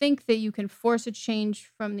to think that you can force a change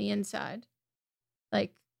from the inside.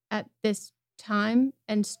 Like at this time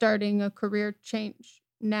and starting a career change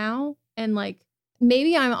now. And like,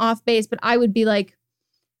 maybe I'm off base, but I would be like,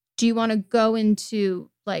 do you want to go into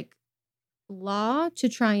like law to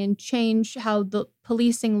try and change how the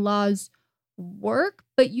policing laws work?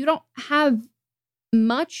 But you don't have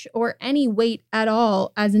much or any weight at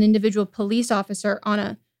all as an individual police officer on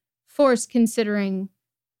a force, considering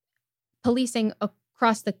policing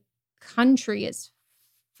across the country is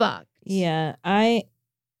fucked. Yeah, I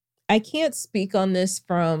can't speak on this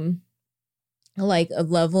from like a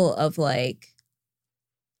level of like,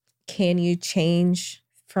 can you change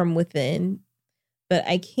from within? But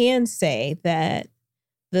I can say that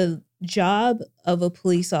the job of a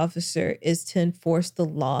police officer is to enforce the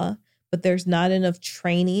law, but there's not enough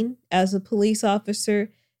training as a police officer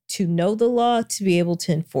to know the law to be able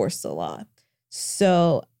to enforce the law.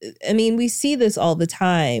 So, I mean, we see this all the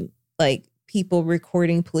time, like people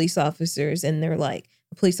recording police officers and they're like,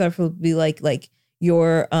 the police officer will be like,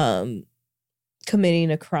 you're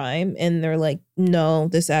committing a crime. And they're like, no,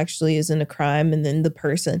 this actually isn't a crime. And then the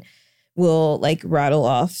person will like rattle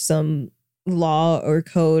off some law or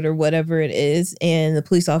code or whatever it is. And the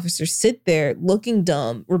police officers sit there looking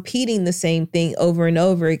dumb, repeating the same thing over and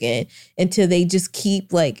over again until they just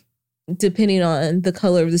keep like, depending on the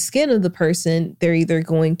color of the skin of the person, they're either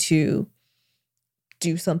going to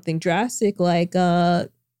do something drastic like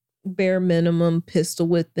bare minimum pistol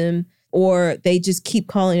with them, or they just keep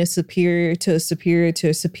calling a superior to a superior to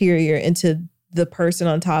a superior until the person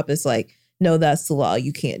on top is like, no, that's the law.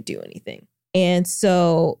 You can't do anything. And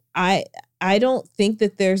so I don't think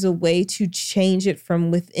that there's a way to change it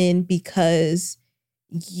from within because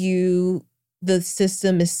the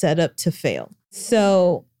system is set up to fail.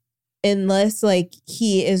 So unless like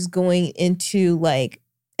he is going into like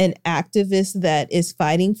an activist that is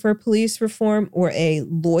fighting for police reform or a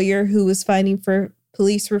lawyer who is fighting for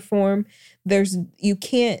police reform, you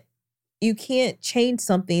can't change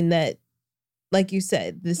something that, like you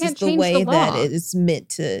said, this is the way that it is meant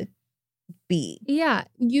to be. Yeah,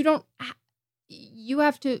 you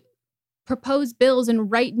have to propose bills and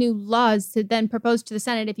write new laws to then propose to the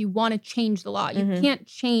Senate if you want to change the law. You can't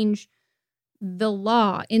change the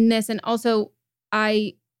law in this. And also,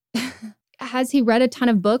 has he read a ton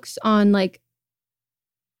of books on like,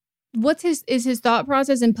 what's his thought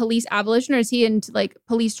process in police abolition, or is he into like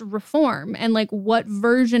police reform and like what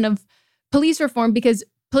version of police reform? Because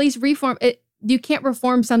police reform, you can't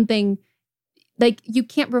reform something, like you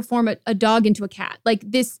can't reform a dog into a cat. Like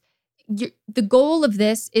this, the goal of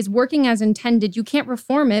this is working as intended. You can't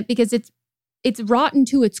reform it because it's rotten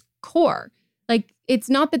to its core. Like it's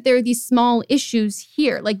not that there are these small issues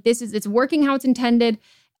here. Like it's working how it's intended.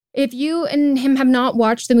 If you and him have not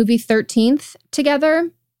watched the movie 13th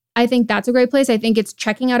together, I think that's a great place. I think it's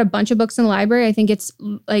checking out a bunch of books in the library. I think it's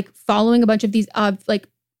like following a bunch of these like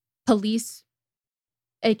police,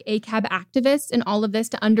 like ACAB activists and all of this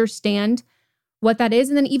to understand what that is.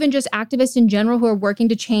 And then even just activists in general who are working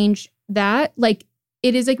to change that. Like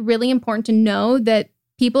it is like really important to know that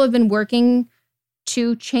people have been working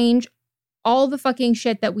to change all the fucking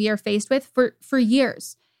shit that we are faced with for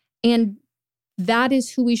years. And that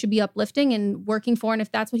is who we should be uplifting and working for. And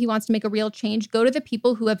if that's what he wants to make a real change, go to the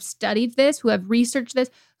people who have studied this, who have researched this,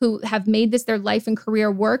 who have made this their life and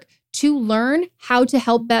career work to learn how to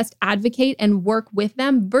help best advocate and work with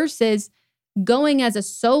them versus going as a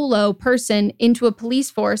solo person into a police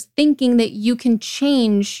force thinking that you can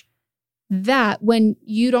change that when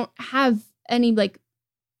you don't have any like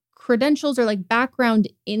credentials or like background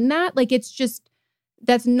in that. Like it's just,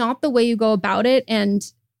 that's not the way you go about it. And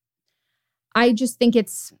I just think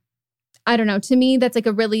I don't know, to me, that's like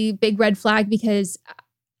a really big red flag because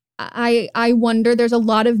I wonder, there's a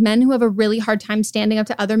lot of men who have a really hard time standing up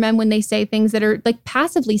to other men when they say things that are like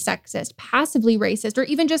passively sexist, passively racist, or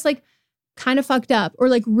even just like kind of fucked up or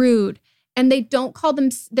like rude. and they don't call them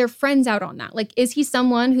their friends out on that. Like, is he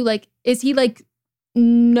someone who like, is he like,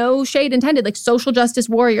 no shade intended, like social justice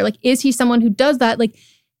warrior? Like, is he someone who does that? Like,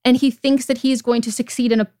 and he thinks that he's going to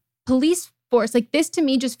succeed in a police force. Like, this to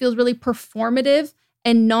me just feels really performative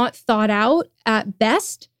and not thought out at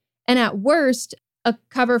best. And at worst, a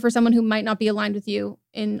cover for someone who might not be aligned with you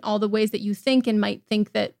in all the ways that you think and might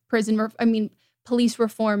think that police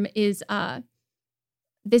reform is,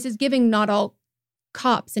 this is giving not all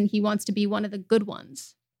cops, and he wants to be one of the good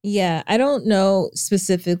ones. Yeah, I don't know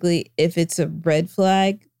specifically if it's a red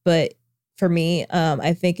flag, but for me,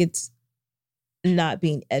 I think it's not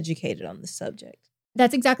being educated on the subject.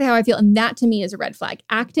 That's exactly how I feel. And that to me is a red flag.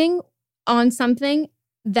 Acting on something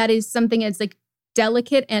that is something as like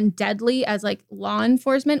delicate and deadly as like law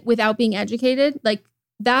enforcement without being educated, like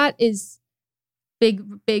that is big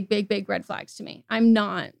red flags to me. I'm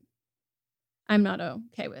not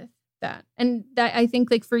okay with that. And that, I think,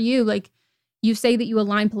 like for you, like you say that you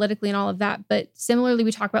align politically and all of that, but similarly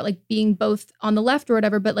we talk about like being both on the left or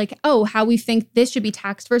whatever, but like, oh, how we think this should be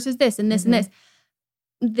taxed versus this and this and this.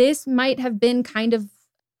 This might have been kind of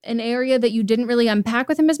an area that you didn't really unpack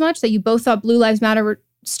with him as much, that you both thought Blue Lives Matter were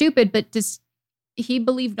stupid, but does he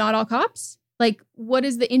believe not all cops? Like, what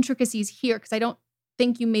is the intricacies here? Because I don't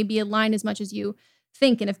think you maybe align as much as you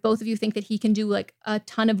think. And if both of you think that he can do like a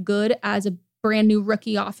ton of good as a brand new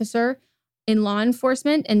rookie officer in law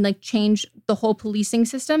enforcement and like change the whole policing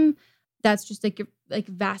system, that's just like you're like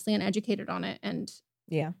vastly uneducated on it. And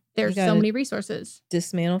yeah, there's so many resources.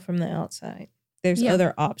 Dismantle from the outside. There's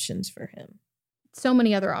other options for him. So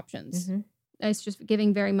many other options. It's just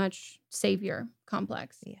giving very much savior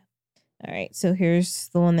complex. Yeah. All right. So here's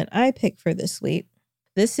the one that I picked for this week.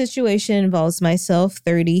 This situation involves myself,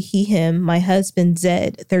 30, he, him, my husband,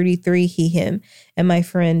 Zed, 33, he, him, and my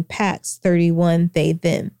friend Pax, 31, they,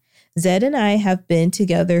 them. Zed and I have been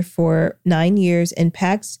together for 9 years, and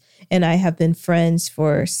Pax and I have been friends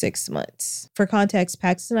for 6 months. For context,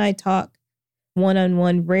 Pax and I talk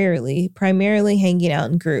one-on-one rarely, primarily hanging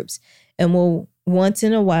out in groups, and will once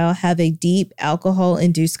in a while have a deep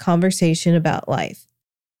alcohol-induced conversation about life.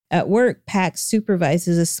 At work, Pax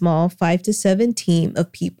supervises a small 5 to 7 team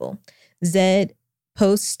of people. Zed,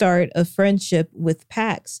 post-start of friendship with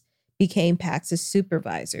Pax, became Pax's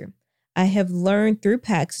supervisor. I have learned through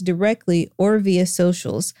Pax directly or via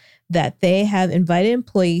socials that they have invited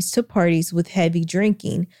employees to parties with heavy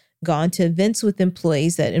drinking, gone to events with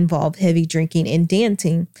employees that involve heavy drinking and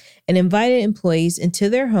dancing, and invited employees into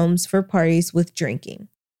their homes for parties with drinking.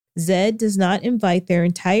 Zed does not invite their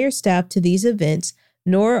entire staff to these events,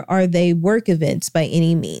 nor are they work events by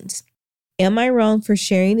any means. Am I wrong for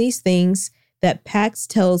sharing these things that Pax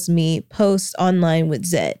tells me post online with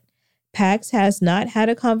Zed? Pax has not had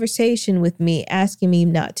a conversation with me asking me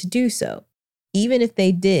not to do so. Even if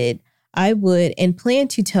they did, I would and plan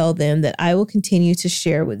to tell them that I will continue to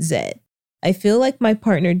share with Zed. I feel like my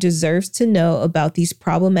partner deserves to know about these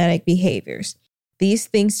problematic behaviors. These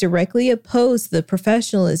things directly oppose the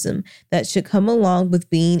professionalism that should come along with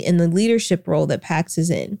being in the leadership role that Pax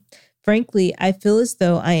is in. Frankly, I feel as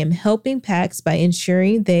though I am helping Pax by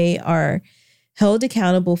ensuring they are held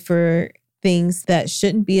accountable for things that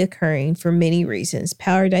shouldn't be occurring for many reasons: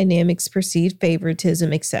 power dynamics, perceived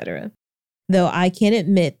favoritism, etc. Though I can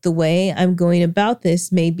admit the way I'm going about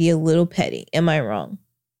this may be a little petty. Am I wrong?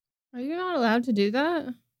 Are you not allowed to do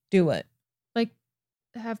that? Do what? Like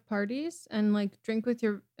have parties and like drink with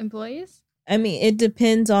your employees? I mean, it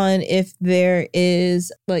depends on if there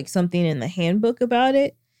is like something in the handbook about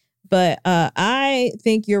it. But I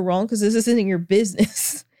think you're wrong because this isn't your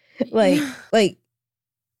business. like,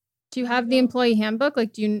 do you have the employee handbook?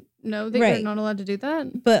 Like, do you know that you're not allowed to do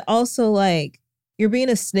that? But also, like, you're being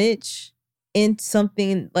a snitch in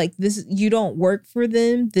something like this. You don't work for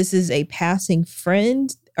them. This is a passing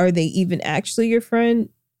friend. Are they even actually your friend?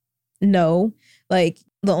 No. Like,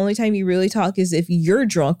 the only time you really talk is if you're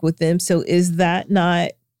drunk with them. So is that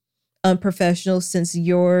not unprofessional since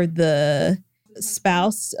you're the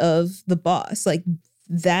spouse of the boss? Like,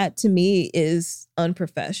 that to me is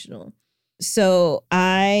unprofessional. So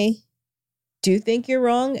I do think you're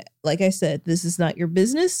wrong. Like I said, this is not your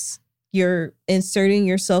business. You're inserting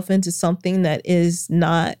yourself into something that is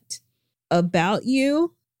not about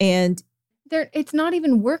you. And it's not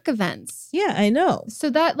even work events. Yeah, I know. So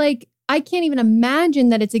that, like, I can't even imagine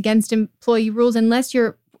that it's against employee rules unless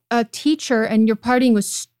you're a teacher and you're partying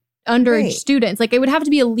with underage students. Like, it would have to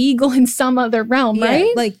be illegal in some other realm,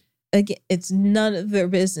 right? Like, again, it's none of their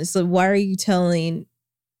business. So why are you telling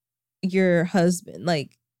your husband?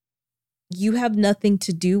 Like, you have nothing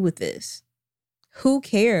to do with this. Who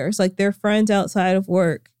cares? Like, they're friends outside of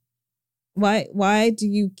work. Why do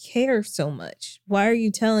you care so much? Why are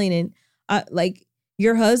you telling? And like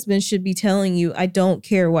your husband should be telling you, I don't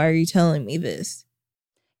care. Why are you telling me this?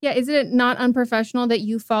 Yeah, isn't it not unprofessional that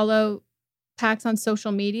you follow Pax on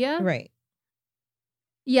social media? Right.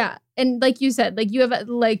 Yeah. And like you said, like you have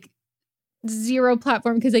like zero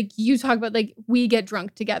platform because like you talk about like we get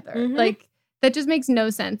drunk together. Mhm. Like that just makes no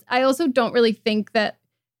sense. I also don't really think that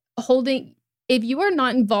if you are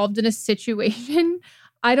not involved in a situation,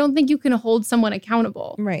 I don't think you can hold someone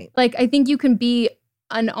accountable. Right. Like I think you can be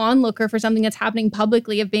an onlooker for something that's happening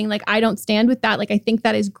publicly of being like, I don't stand with that. Like I think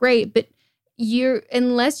that is great. But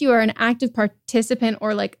unless you are an active participant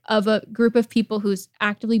or like of a group of people who's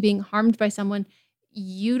actively being harmed by someone,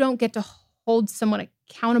 you don't get to hold someone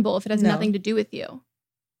accountable if it has nothing to do with you.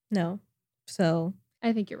 No. So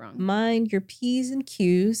I think you're wrong. mind your P's and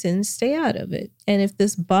Q's and stay out of it. And if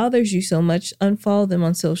this bothers you so much, unfollow them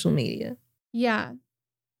on social media. Yeah.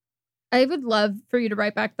 I would love for you to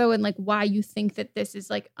write back though and like why you think that this is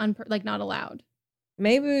like not allowed.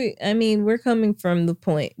 Maybe, I mean, we're coming from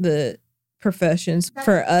the professions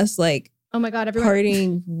for us, like, oh my God, everyone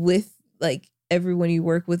partying with like everyone you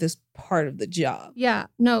work with is part of the job. Yeah.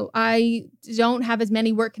 No, I don't have as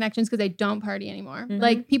many work connections because I don't party anymore. Mhm.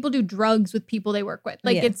 Like people do drugs with people they work with.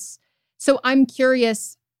 Like Yeah. so I'm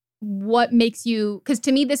curious what makes you, because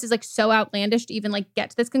to me this is like so outlandish to even like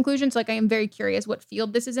get to this conclusion. So like I am very curious what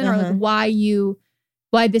field this is in or like why you're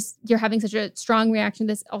having such a strong reaction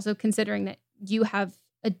to this, also considering that you have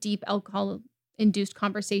a deep alcohol induced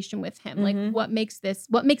conversation with him. Like what makes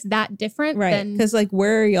that different? Right. Because like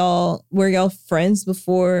were y'all friends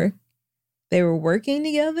before they were working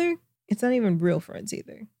together? It's not even real friends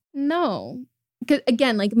either. No. Because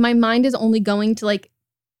again, like my mind is only going to like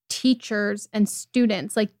teachers and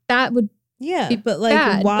students. Like that would be but like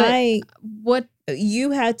bad, why but what you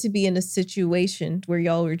had to be in a situation where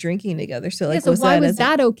y'all were drinking together. So like so why was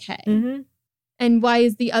that okay? Mm-hmm. And why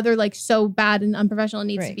is the other like so bad and unprofessional and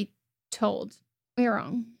needs to Right. be told? You're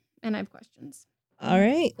wrong. And I have questions. All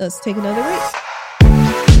right, let's take another break.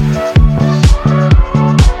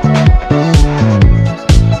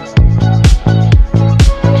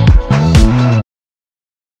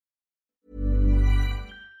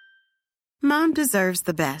 Mom deserves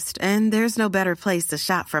the best, and there's no better place to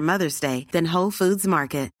shop for Mother's Day than Whole Foods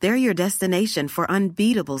Market. They're your destination for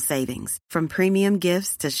unbeatable savings, from premium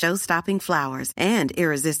gifts to show-stopping flowers and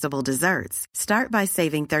irresistible desserts. Start by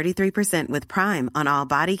saving 33% with Prime on all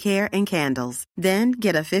body care and candles. Then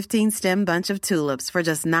get a 15-stem bunch of tulips for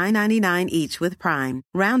just $9.99 each with Prime.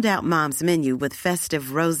 Round out Mom's menu with festive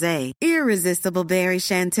rosé, irresistible berry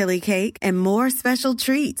chantilly cake, and more special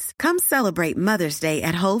treats. Come celebrate Mother's Day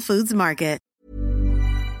at Whole Foods Market.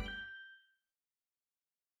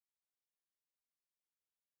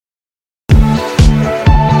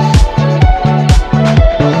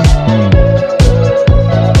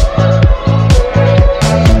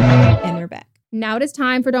 And we're back. Now it is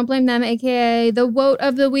time for Don't Blame Them, aka the Wote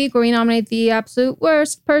of the Week, where we nominate the absolute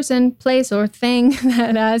worst person, place, or thing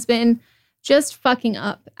that has been just fucking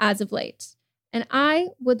up as of late. And I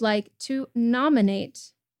would like to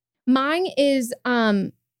nominate. Mine is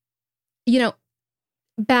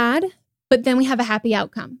bad, but then we have a happy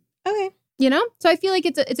outcome. Okay. So I feel like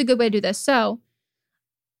it's a good way to do this. So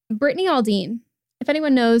Brittany Aldean, if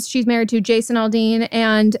anyone knows, she's married to Jason Aldean,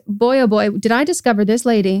 and boy, oh boy, did I discover this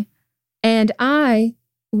lady. And I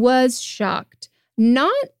was shocked.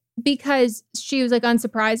 Not because she was like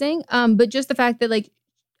unsurprising, but just the fact that like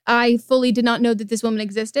I fully did not know that this woman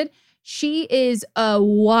existed. She is a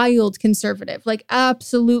wild conservative, like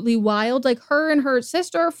absolutely wild. Like her and her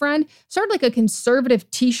sister or friend started like a conservative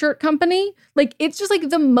t-shirt company. Like it's just like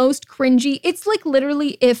the most cringy. It's like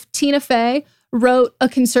literally if Tina Fey wrote a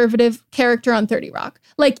conservative character on 30 Rock.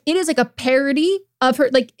 Like it is like a parody of her.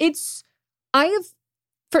 Like it's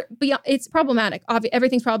problematic. Obviously,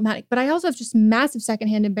 everything's problematic. But I also have just massive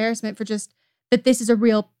secondhand embarrassment for just that this is a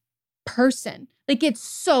real person. Like it's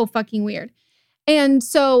so fucking weird. And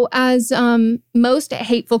so as most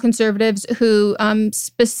hateful conservatives who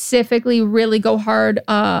specifically really go hard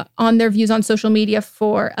on their views on social media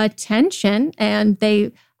for attention, and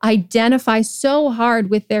they identify so hard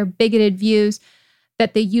with their bigoted views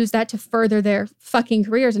that they use that to further their fucking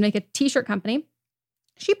careers and make a t-shirt company.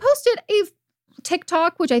 She posted a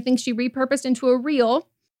TikTok, which I think she repurposed into a reel,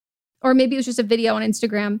 or maybe it was just a video on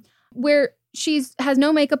Instagram, where she has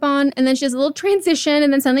no makeup on, and then she has a little transition,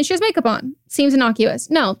 and then suddenly she has makeup on. Seems innocuous.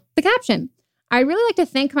 No, the caption. I really like to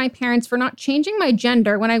thank my parents for not changing my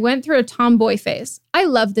gender when I went through a tomboy phase. I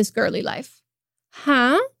love this girly life.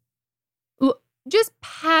 Huh? Just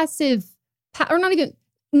passive, or not even,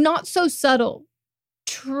 not so subtle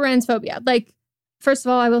transphobia. Like, first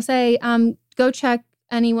of all, I will say, go check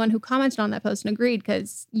anyone who commented on that post and agreed,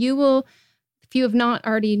 because you will, if you have not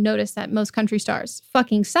already noticed that most country stars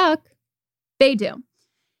fucking suck, they do.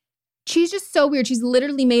 She's just so weird. She's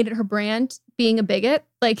literally made it her brand being a bigot.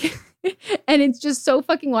 Like, and it's just so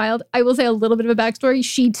fucking wild. I will say a little bit of a backstory.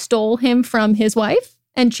 She stole him from his wife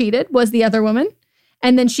and cheated, was the other woman.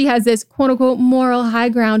 And then she has this quote unquote moral high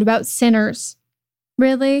ground about sinners.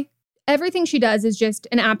 Really? Everything she does is just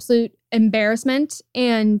an absolute embarrassment,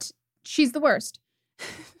 and she's the worst.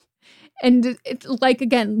 And it's like,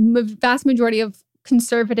 again, vast majority of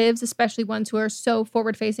conservatives, especially ones who are so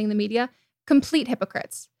forward facing in the media, complete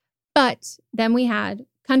hypocrites. But then we had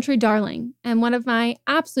country darling and one of my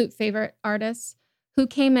absolute favorite artists who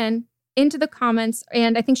came into the comments,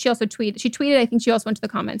 and I think she also tweeted. She tweeted, I think she also went to the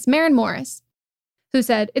comments, Maren Morris, who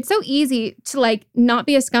said, "It's so easy to like not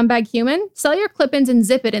be a scumbag human. Sell your clip-ins and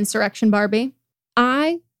zip it, Insurrection Barbie."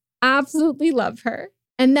 I absolutely love her.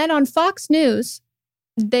 And then on Fox News,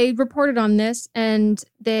 they reported on this and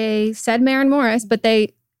they said Maren Morris, but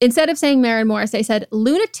they, instead of saying Maren Morris, they said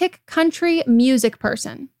lunatic country music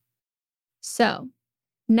person. So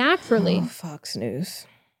naturally, Fox News.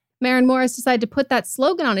 Maren Morris decided to put that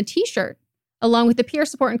slogan on a t-shirt along with the peer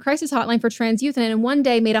support and crisis hotline for trans youth, and in one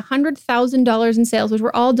day made $100,000 in sales, which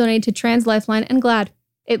were all donated to Trans Lifeline and GLAAD.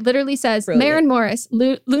 It literally says, brilliant. Maren Morris,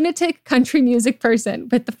 lunatic country music person,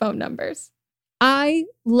 with the phone numbers. I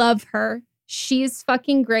love her. She's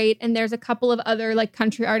fucking great. And there's a couple of other like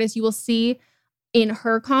country artists you will see in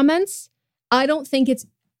her comments. I don't think it's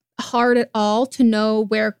hard at all to know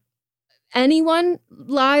where anyone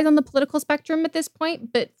lies on the political spectrum at this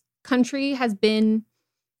point, but country has been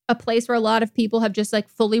a place where a lot of people have just like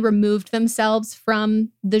fully removed themselves from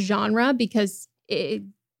the genre because it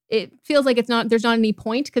feels like there's not any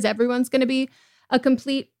point because everyone's going to be a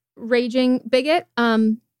complete raging bigot.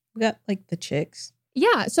 We got like the chicks.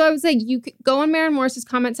 Yeah. So I was like, you could go on Maren Morris's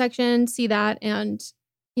comment section, see that, and,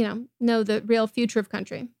 know the real future of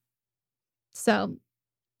country. So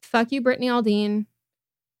fuck you, Brittany Aldean.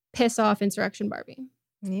 Piss off, Insurrection Barbie.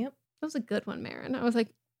 Yep. That was a good one, Maren. I was like,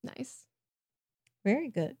 nice. Very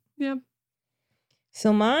good. Yeah.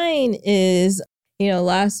 So mine is,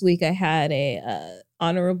 last week I had a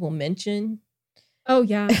honorable mention. Oh,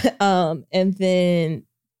 yeah. And then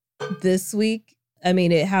this week,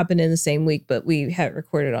 it happened in the same week, but we had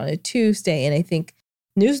recorded on a Tuesday, and I think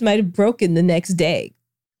news might have broken the next day.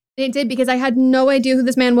 It did, because I had no idea who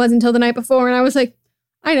this man was until the night before, and I was like,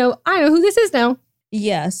 I know who this is now.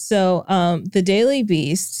 Yeah, so the Daily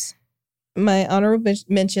Beast, my honorable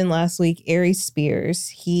mention last week, Ari Spears,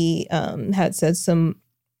 he had said some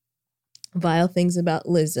vile things about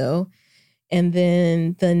Lizzo. And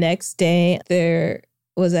then the next day, there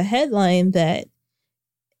was a headline that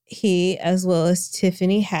he, as well as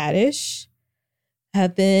Tiffany Haddish,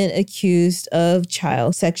 have been accused of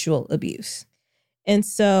child sexual abuse. And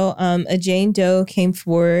so a Jane Doe came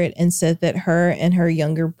forward and said that her and her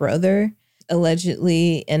younger brother,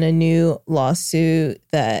 allegedly in a new lawsuit,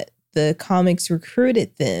 that the comics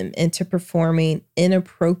recruited them into performing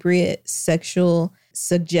inappropriate sexual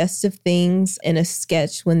suggestive things in a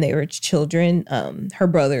sketch when they were children. Her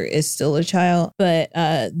brother is still a child, but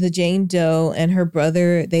the Jane Doe and her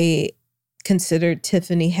brother, they considered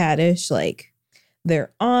Tiffany Haddish like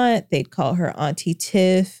their aunt. They'd call her Auntie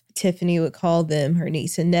Tiff. Tiffany would call them her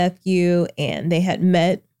niece and nephew, and they had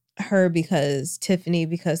met her because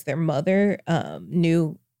their mother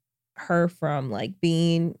knew her from like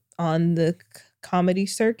being on the comedy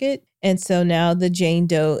circuit. And so now the Jane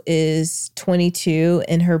Doe is 22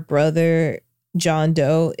 and her brother John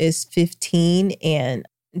Doe is 15, and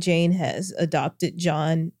Jane has adopted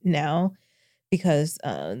John now because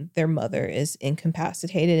their mother is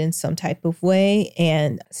incapacitated in some type of way.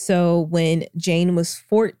 And so when Jane was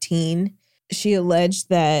 14, she alleged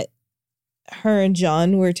that her and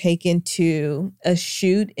John were taken to a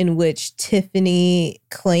shoot in which Tiffany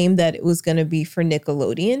claimed that it was going to be for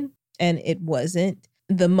Nickelodeon, and it wasn't.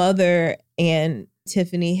 The mother and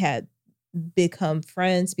Tiffany had become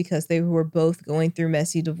friends because they were both going through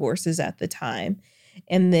messy divorces at the time.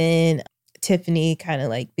 And then Tiffany kind of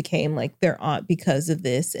like became like their aunt because of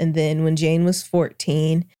this. And then when Jane was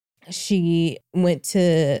 14, she went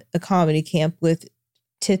to a comedy camp with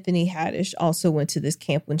Tiffany Haddish, also went to this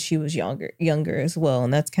camp when she was younger as well.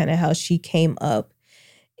 And that's kind of how she came up.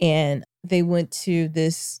 And they went to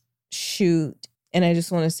this shoot. And I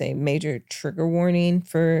just want to say, major trigger warning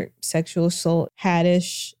for sexual assault.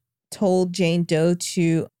 Haddish told Jane Doe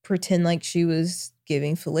to pretend like she was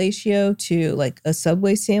giving fellatio to like a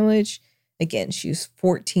Subway sandwich. Again, she was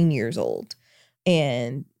 14 years old.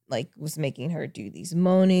 And like was making her do these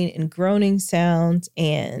moaning and groaning sounds,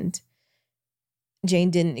 and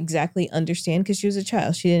Jane didn't exactly understand because she was a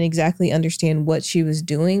child. She didn't exactly understand what she was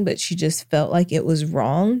doing, but she just felt like it was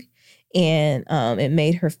wrong, and it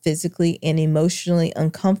made her physically and emotionally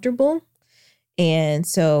uncomfortable. And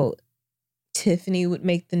so Tiffany would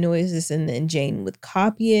make the noises and then Jane would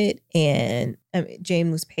copy it. And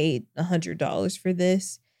Jane was paid $100 for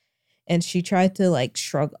this. And she tried to like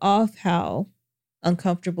shrug off how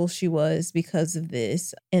uncomfortable she was because of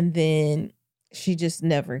this. And then she just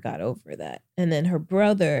never got over that. And then her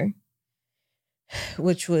brother,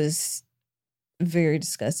 which was very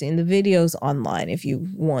disgusting. The video's online if you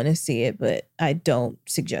want to see it, but I don't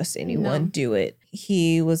suggest anyone do it.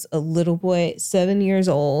 He was a little boy, 7 years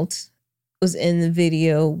old, was in the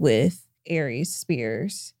video with Aries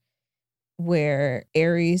Spears, where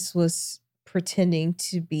Aries was pretending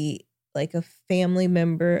to be like a family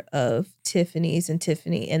member of Tiffany's, and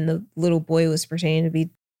the little boy was pretending to be,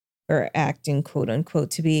 or acting quote unquote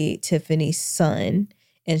to be, Tiffany's son.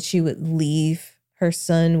 And she would leave her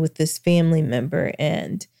son with this family member,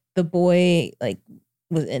 and the boy like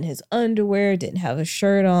was in his underwear, didn't have a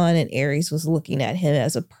shirt on, and Aries was looking at him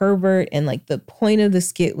as a pervert. And like the point of the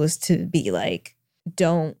skit was to be like,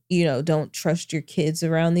 don't trust your kids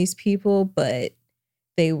around these people. But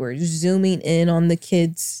they were zooming in on the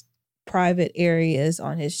kid's private areas,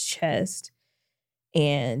 on his chest,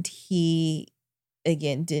 and he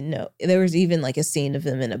again didn't know. There was even like a scene of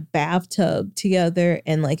them in a bathtub together,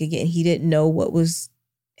 and like again he didn't know what was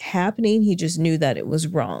happening. He just knew that it was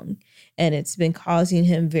wrong, and it's been causing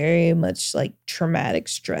him very much like traumatic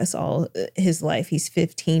stress all his life. He's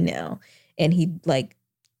 15 now, and he like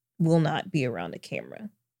will not be around a camera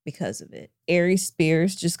because of it. Aries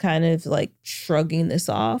Spears just kind of like shrugging this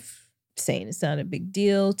off, saying it's not a big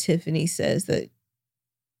deal. Tiffany says that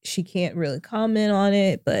she can't really comment on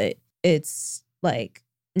it, but it's like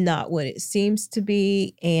not what it seems to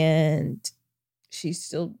be. And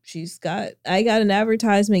I got an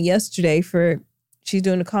advertisement yesterday for, she's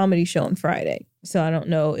doing a comedy show on Friday. So I don't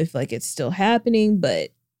know if like it's still happening, but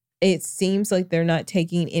it seems like they're not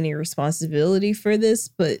taking any responsibility for this.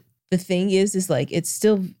 But the thing is like, it's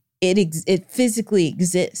still, it physically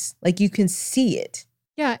exists. Like you can see it.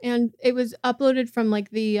 Yeah, and it was uploaded from like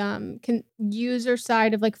the user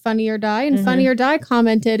side of like Funny or Die, and Funny or Die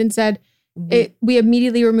commented and said we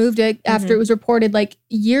immediately removed it after it was reported like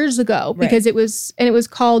years ago, because it was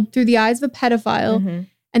called Through the Eyes of a Pedophile.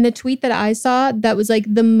 And the tweet that I saw that was like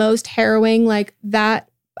the most harrowing, like that,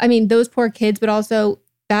 I mean, those poor kids, but also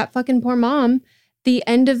that fucking poor mom. The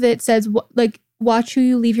end of it says like, watch who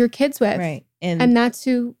you leave your kids with, right? And that's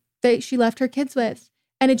who she left her kids with,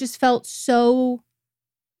 and it just felt so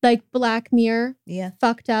like Black Mirror,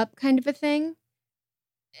 fucked up kind of a thing.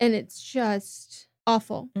 And it's just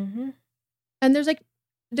awful. And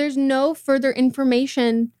there's no further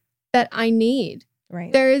information that I need.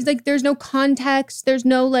 Right. There's no context. There's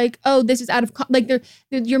no like, oh, this is out of,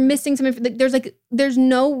 you're missing something. There's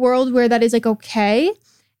no world where that is like, okay.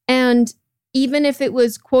 And even if it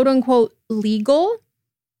was quote unquote legal,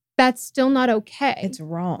 that's still not okay. It's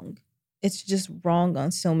wrong. It's just wrong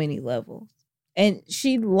on so many levels. And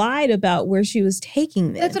she lied about where she was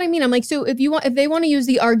taking them. That's what I mean. I'm like, so if they want to use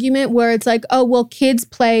the argument where it's like, oh, well, kids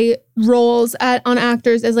play roles on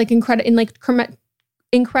actors as like incredibly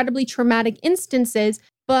traumatic instances,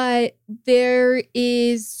 but there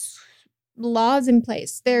is laws in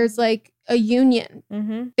place. There's like a union.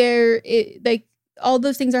 Like all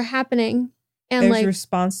those things are happening. And there's like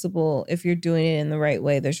responsible, if you're doing it in the right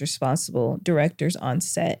way, there's responsible directors on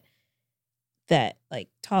set that like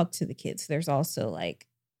talk to the kids. There's also like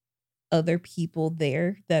other people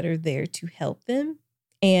there that are there to help them.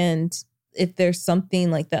 And if there's something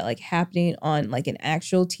like that, like happening on like an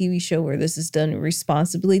actual TV show where this is done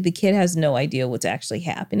responsibly, the kid has no idea what's actually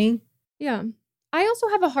happening. Yeah. I also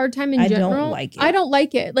have a hard time in general. I don't like it. I don't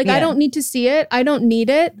like it. Like, I don't need to see it. I don't need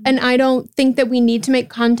it. And I don't think that we need to make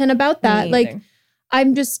content about that. Like, I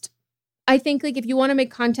think like if you want to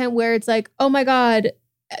make content where it's like, oh my God,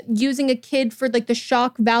 using a kid for like the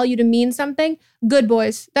shock value to mean something, Good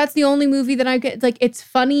Boys. That's the only movie that I get. Like, it's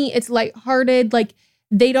funny. It's lighthearted. Like,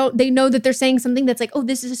 they know that they're saying something that's like, oh,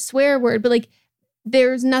 this is a swear word, but like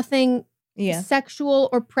there's nothing sexual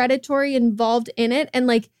or predatory involved in it. And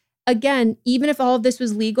like, again, even if all of this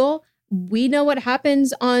was legal, we know what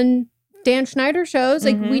happens on Dan Schneider shows.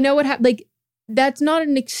 Like, we know what happened. Like, that's not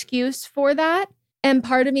an excuse for that. And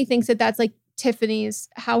part of me thinks that that's like Tiffany's,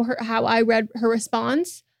 how I read her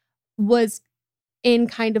response was in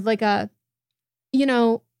kind of like a, you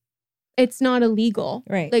know, it's not illegal.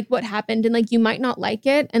 Right. Like what happened, and like you might not like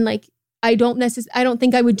it, and like I don't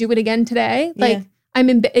think I would do it again today. Like, Yeah.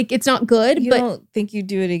 It's not good, You but don't think you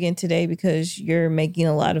do it again today because you're making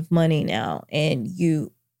a lot of money now and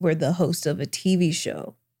you were the host of a TV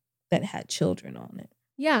show that had children on it.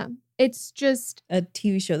 yeah, it's just, A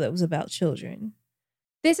TV show that was about children.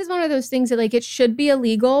 this is one of those things that like, it should be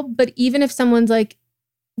illegal, but even if someone's like,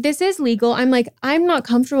 this is legal, I'm like, I'm not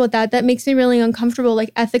comfortable with that. That makes me really uncomfortable,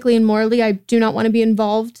 like ethically and morally. I do not want to be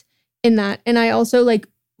involved in that. And I also like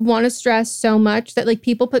want to stress so much that like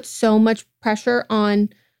people put so much pressure on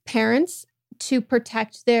parents to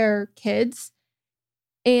protect their kids.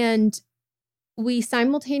 And we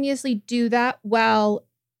simultaneously do that while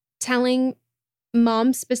telling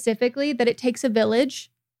moms specifically that it takes a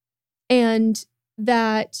village and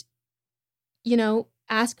that, you know,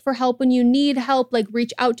 ask for help when you need help, like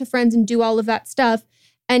reach out to friends and do all of that stuff.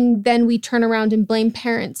 And then we turn around and blame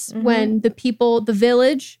parents when the people, the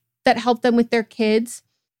village that helped them with their kids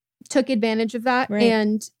took advantage of that. Right.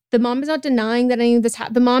 And the mom is not denying that any of this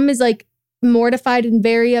happened. The mom is like mortified and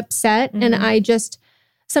very upset. And I just,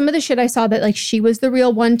 some of the shit I saw that like she was the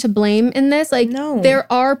real one to blame in this. Like No. there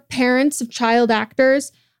are parents of child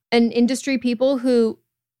actors and industry people who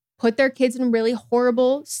put their kids in really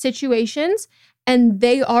horrible situations and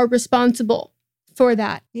they are responsible for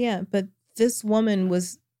that. Yeah, but this woman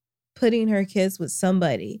was putting her kids with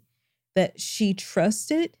somebody that she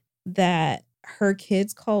trusted, that her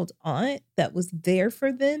kids called aunt, that was there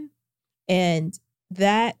for them, and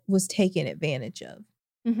that was taken advantage of.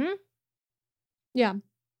 Mm-hmm. Yeah.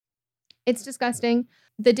 It's disgusting.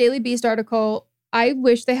 The Daily Beast article, I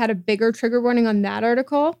wish they had a bigger trigger warning on that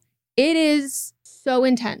article. It is so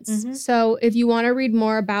intense. So if you want to read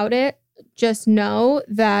more about it, just know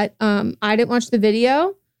that I didn't watch the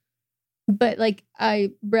video, but like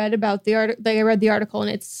I read about the article. Like I read the article,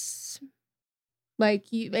 and it's like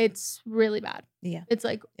it's really bad. Yeah, It's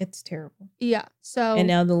like it's terrible. yeah. So And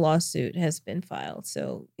now the lawsuit has been filed.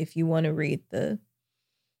 So if you want to read the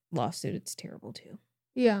lawsuit, it's terrible too.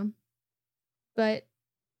 yeah, but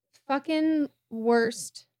fucking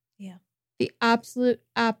worst. Yeah. The absolute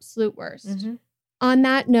worst. Mm-hmm. On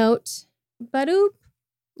that note, badoop,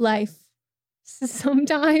 life.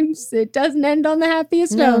 Sometimes it doesn't end on the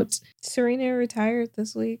happiest note. Serena retired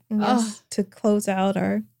this week, I guess, to close out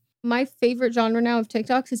our... My favorite genre now of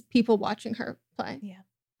TikToks is people watching her play. Yeah.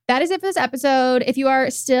 That is it for this episode. If you are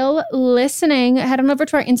still listening, head on over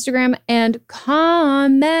to our Instagram and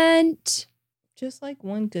comment. Just like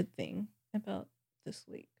one good thing about this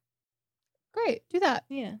week. Great, do that.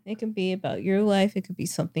 Yeah, it can be about your life. It could be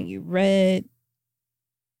something you read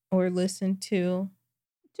or listened to.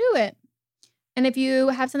 Do it. And if you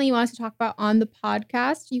have something you want us to talk about on the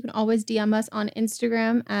podcast, you can always DM us on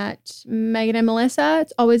Instagram at Megan and Melissa.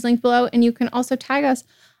 It's always linked below. And you can also tag us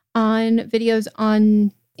on videos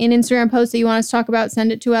in Instagram posts that you want us to talk about.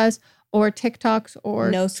 Send it to us, or TikToks, or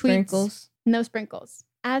No tweets. sprinkles. No sprinkles.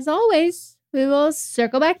 As always, we will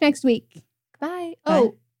circle back next week. Bye. Bye.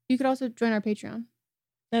 Oh, you could also join our Patreon.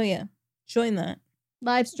 Oh, yeah. Join that.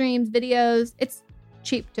 Live streams, videos. It's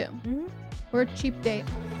cheap too. Mm-hmm. We're a cheap date.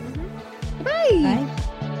 Bye.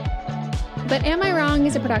 Bye. But Am I Wrong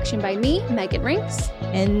is a production by me, Megan Rinks.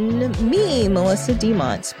 And me, Melissa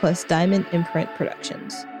DeMonts, plus Diamond Imprint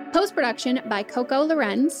Productions. Post-production by Coco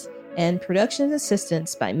Lorenz. And production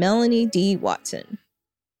assistance by Melanie D. Watson.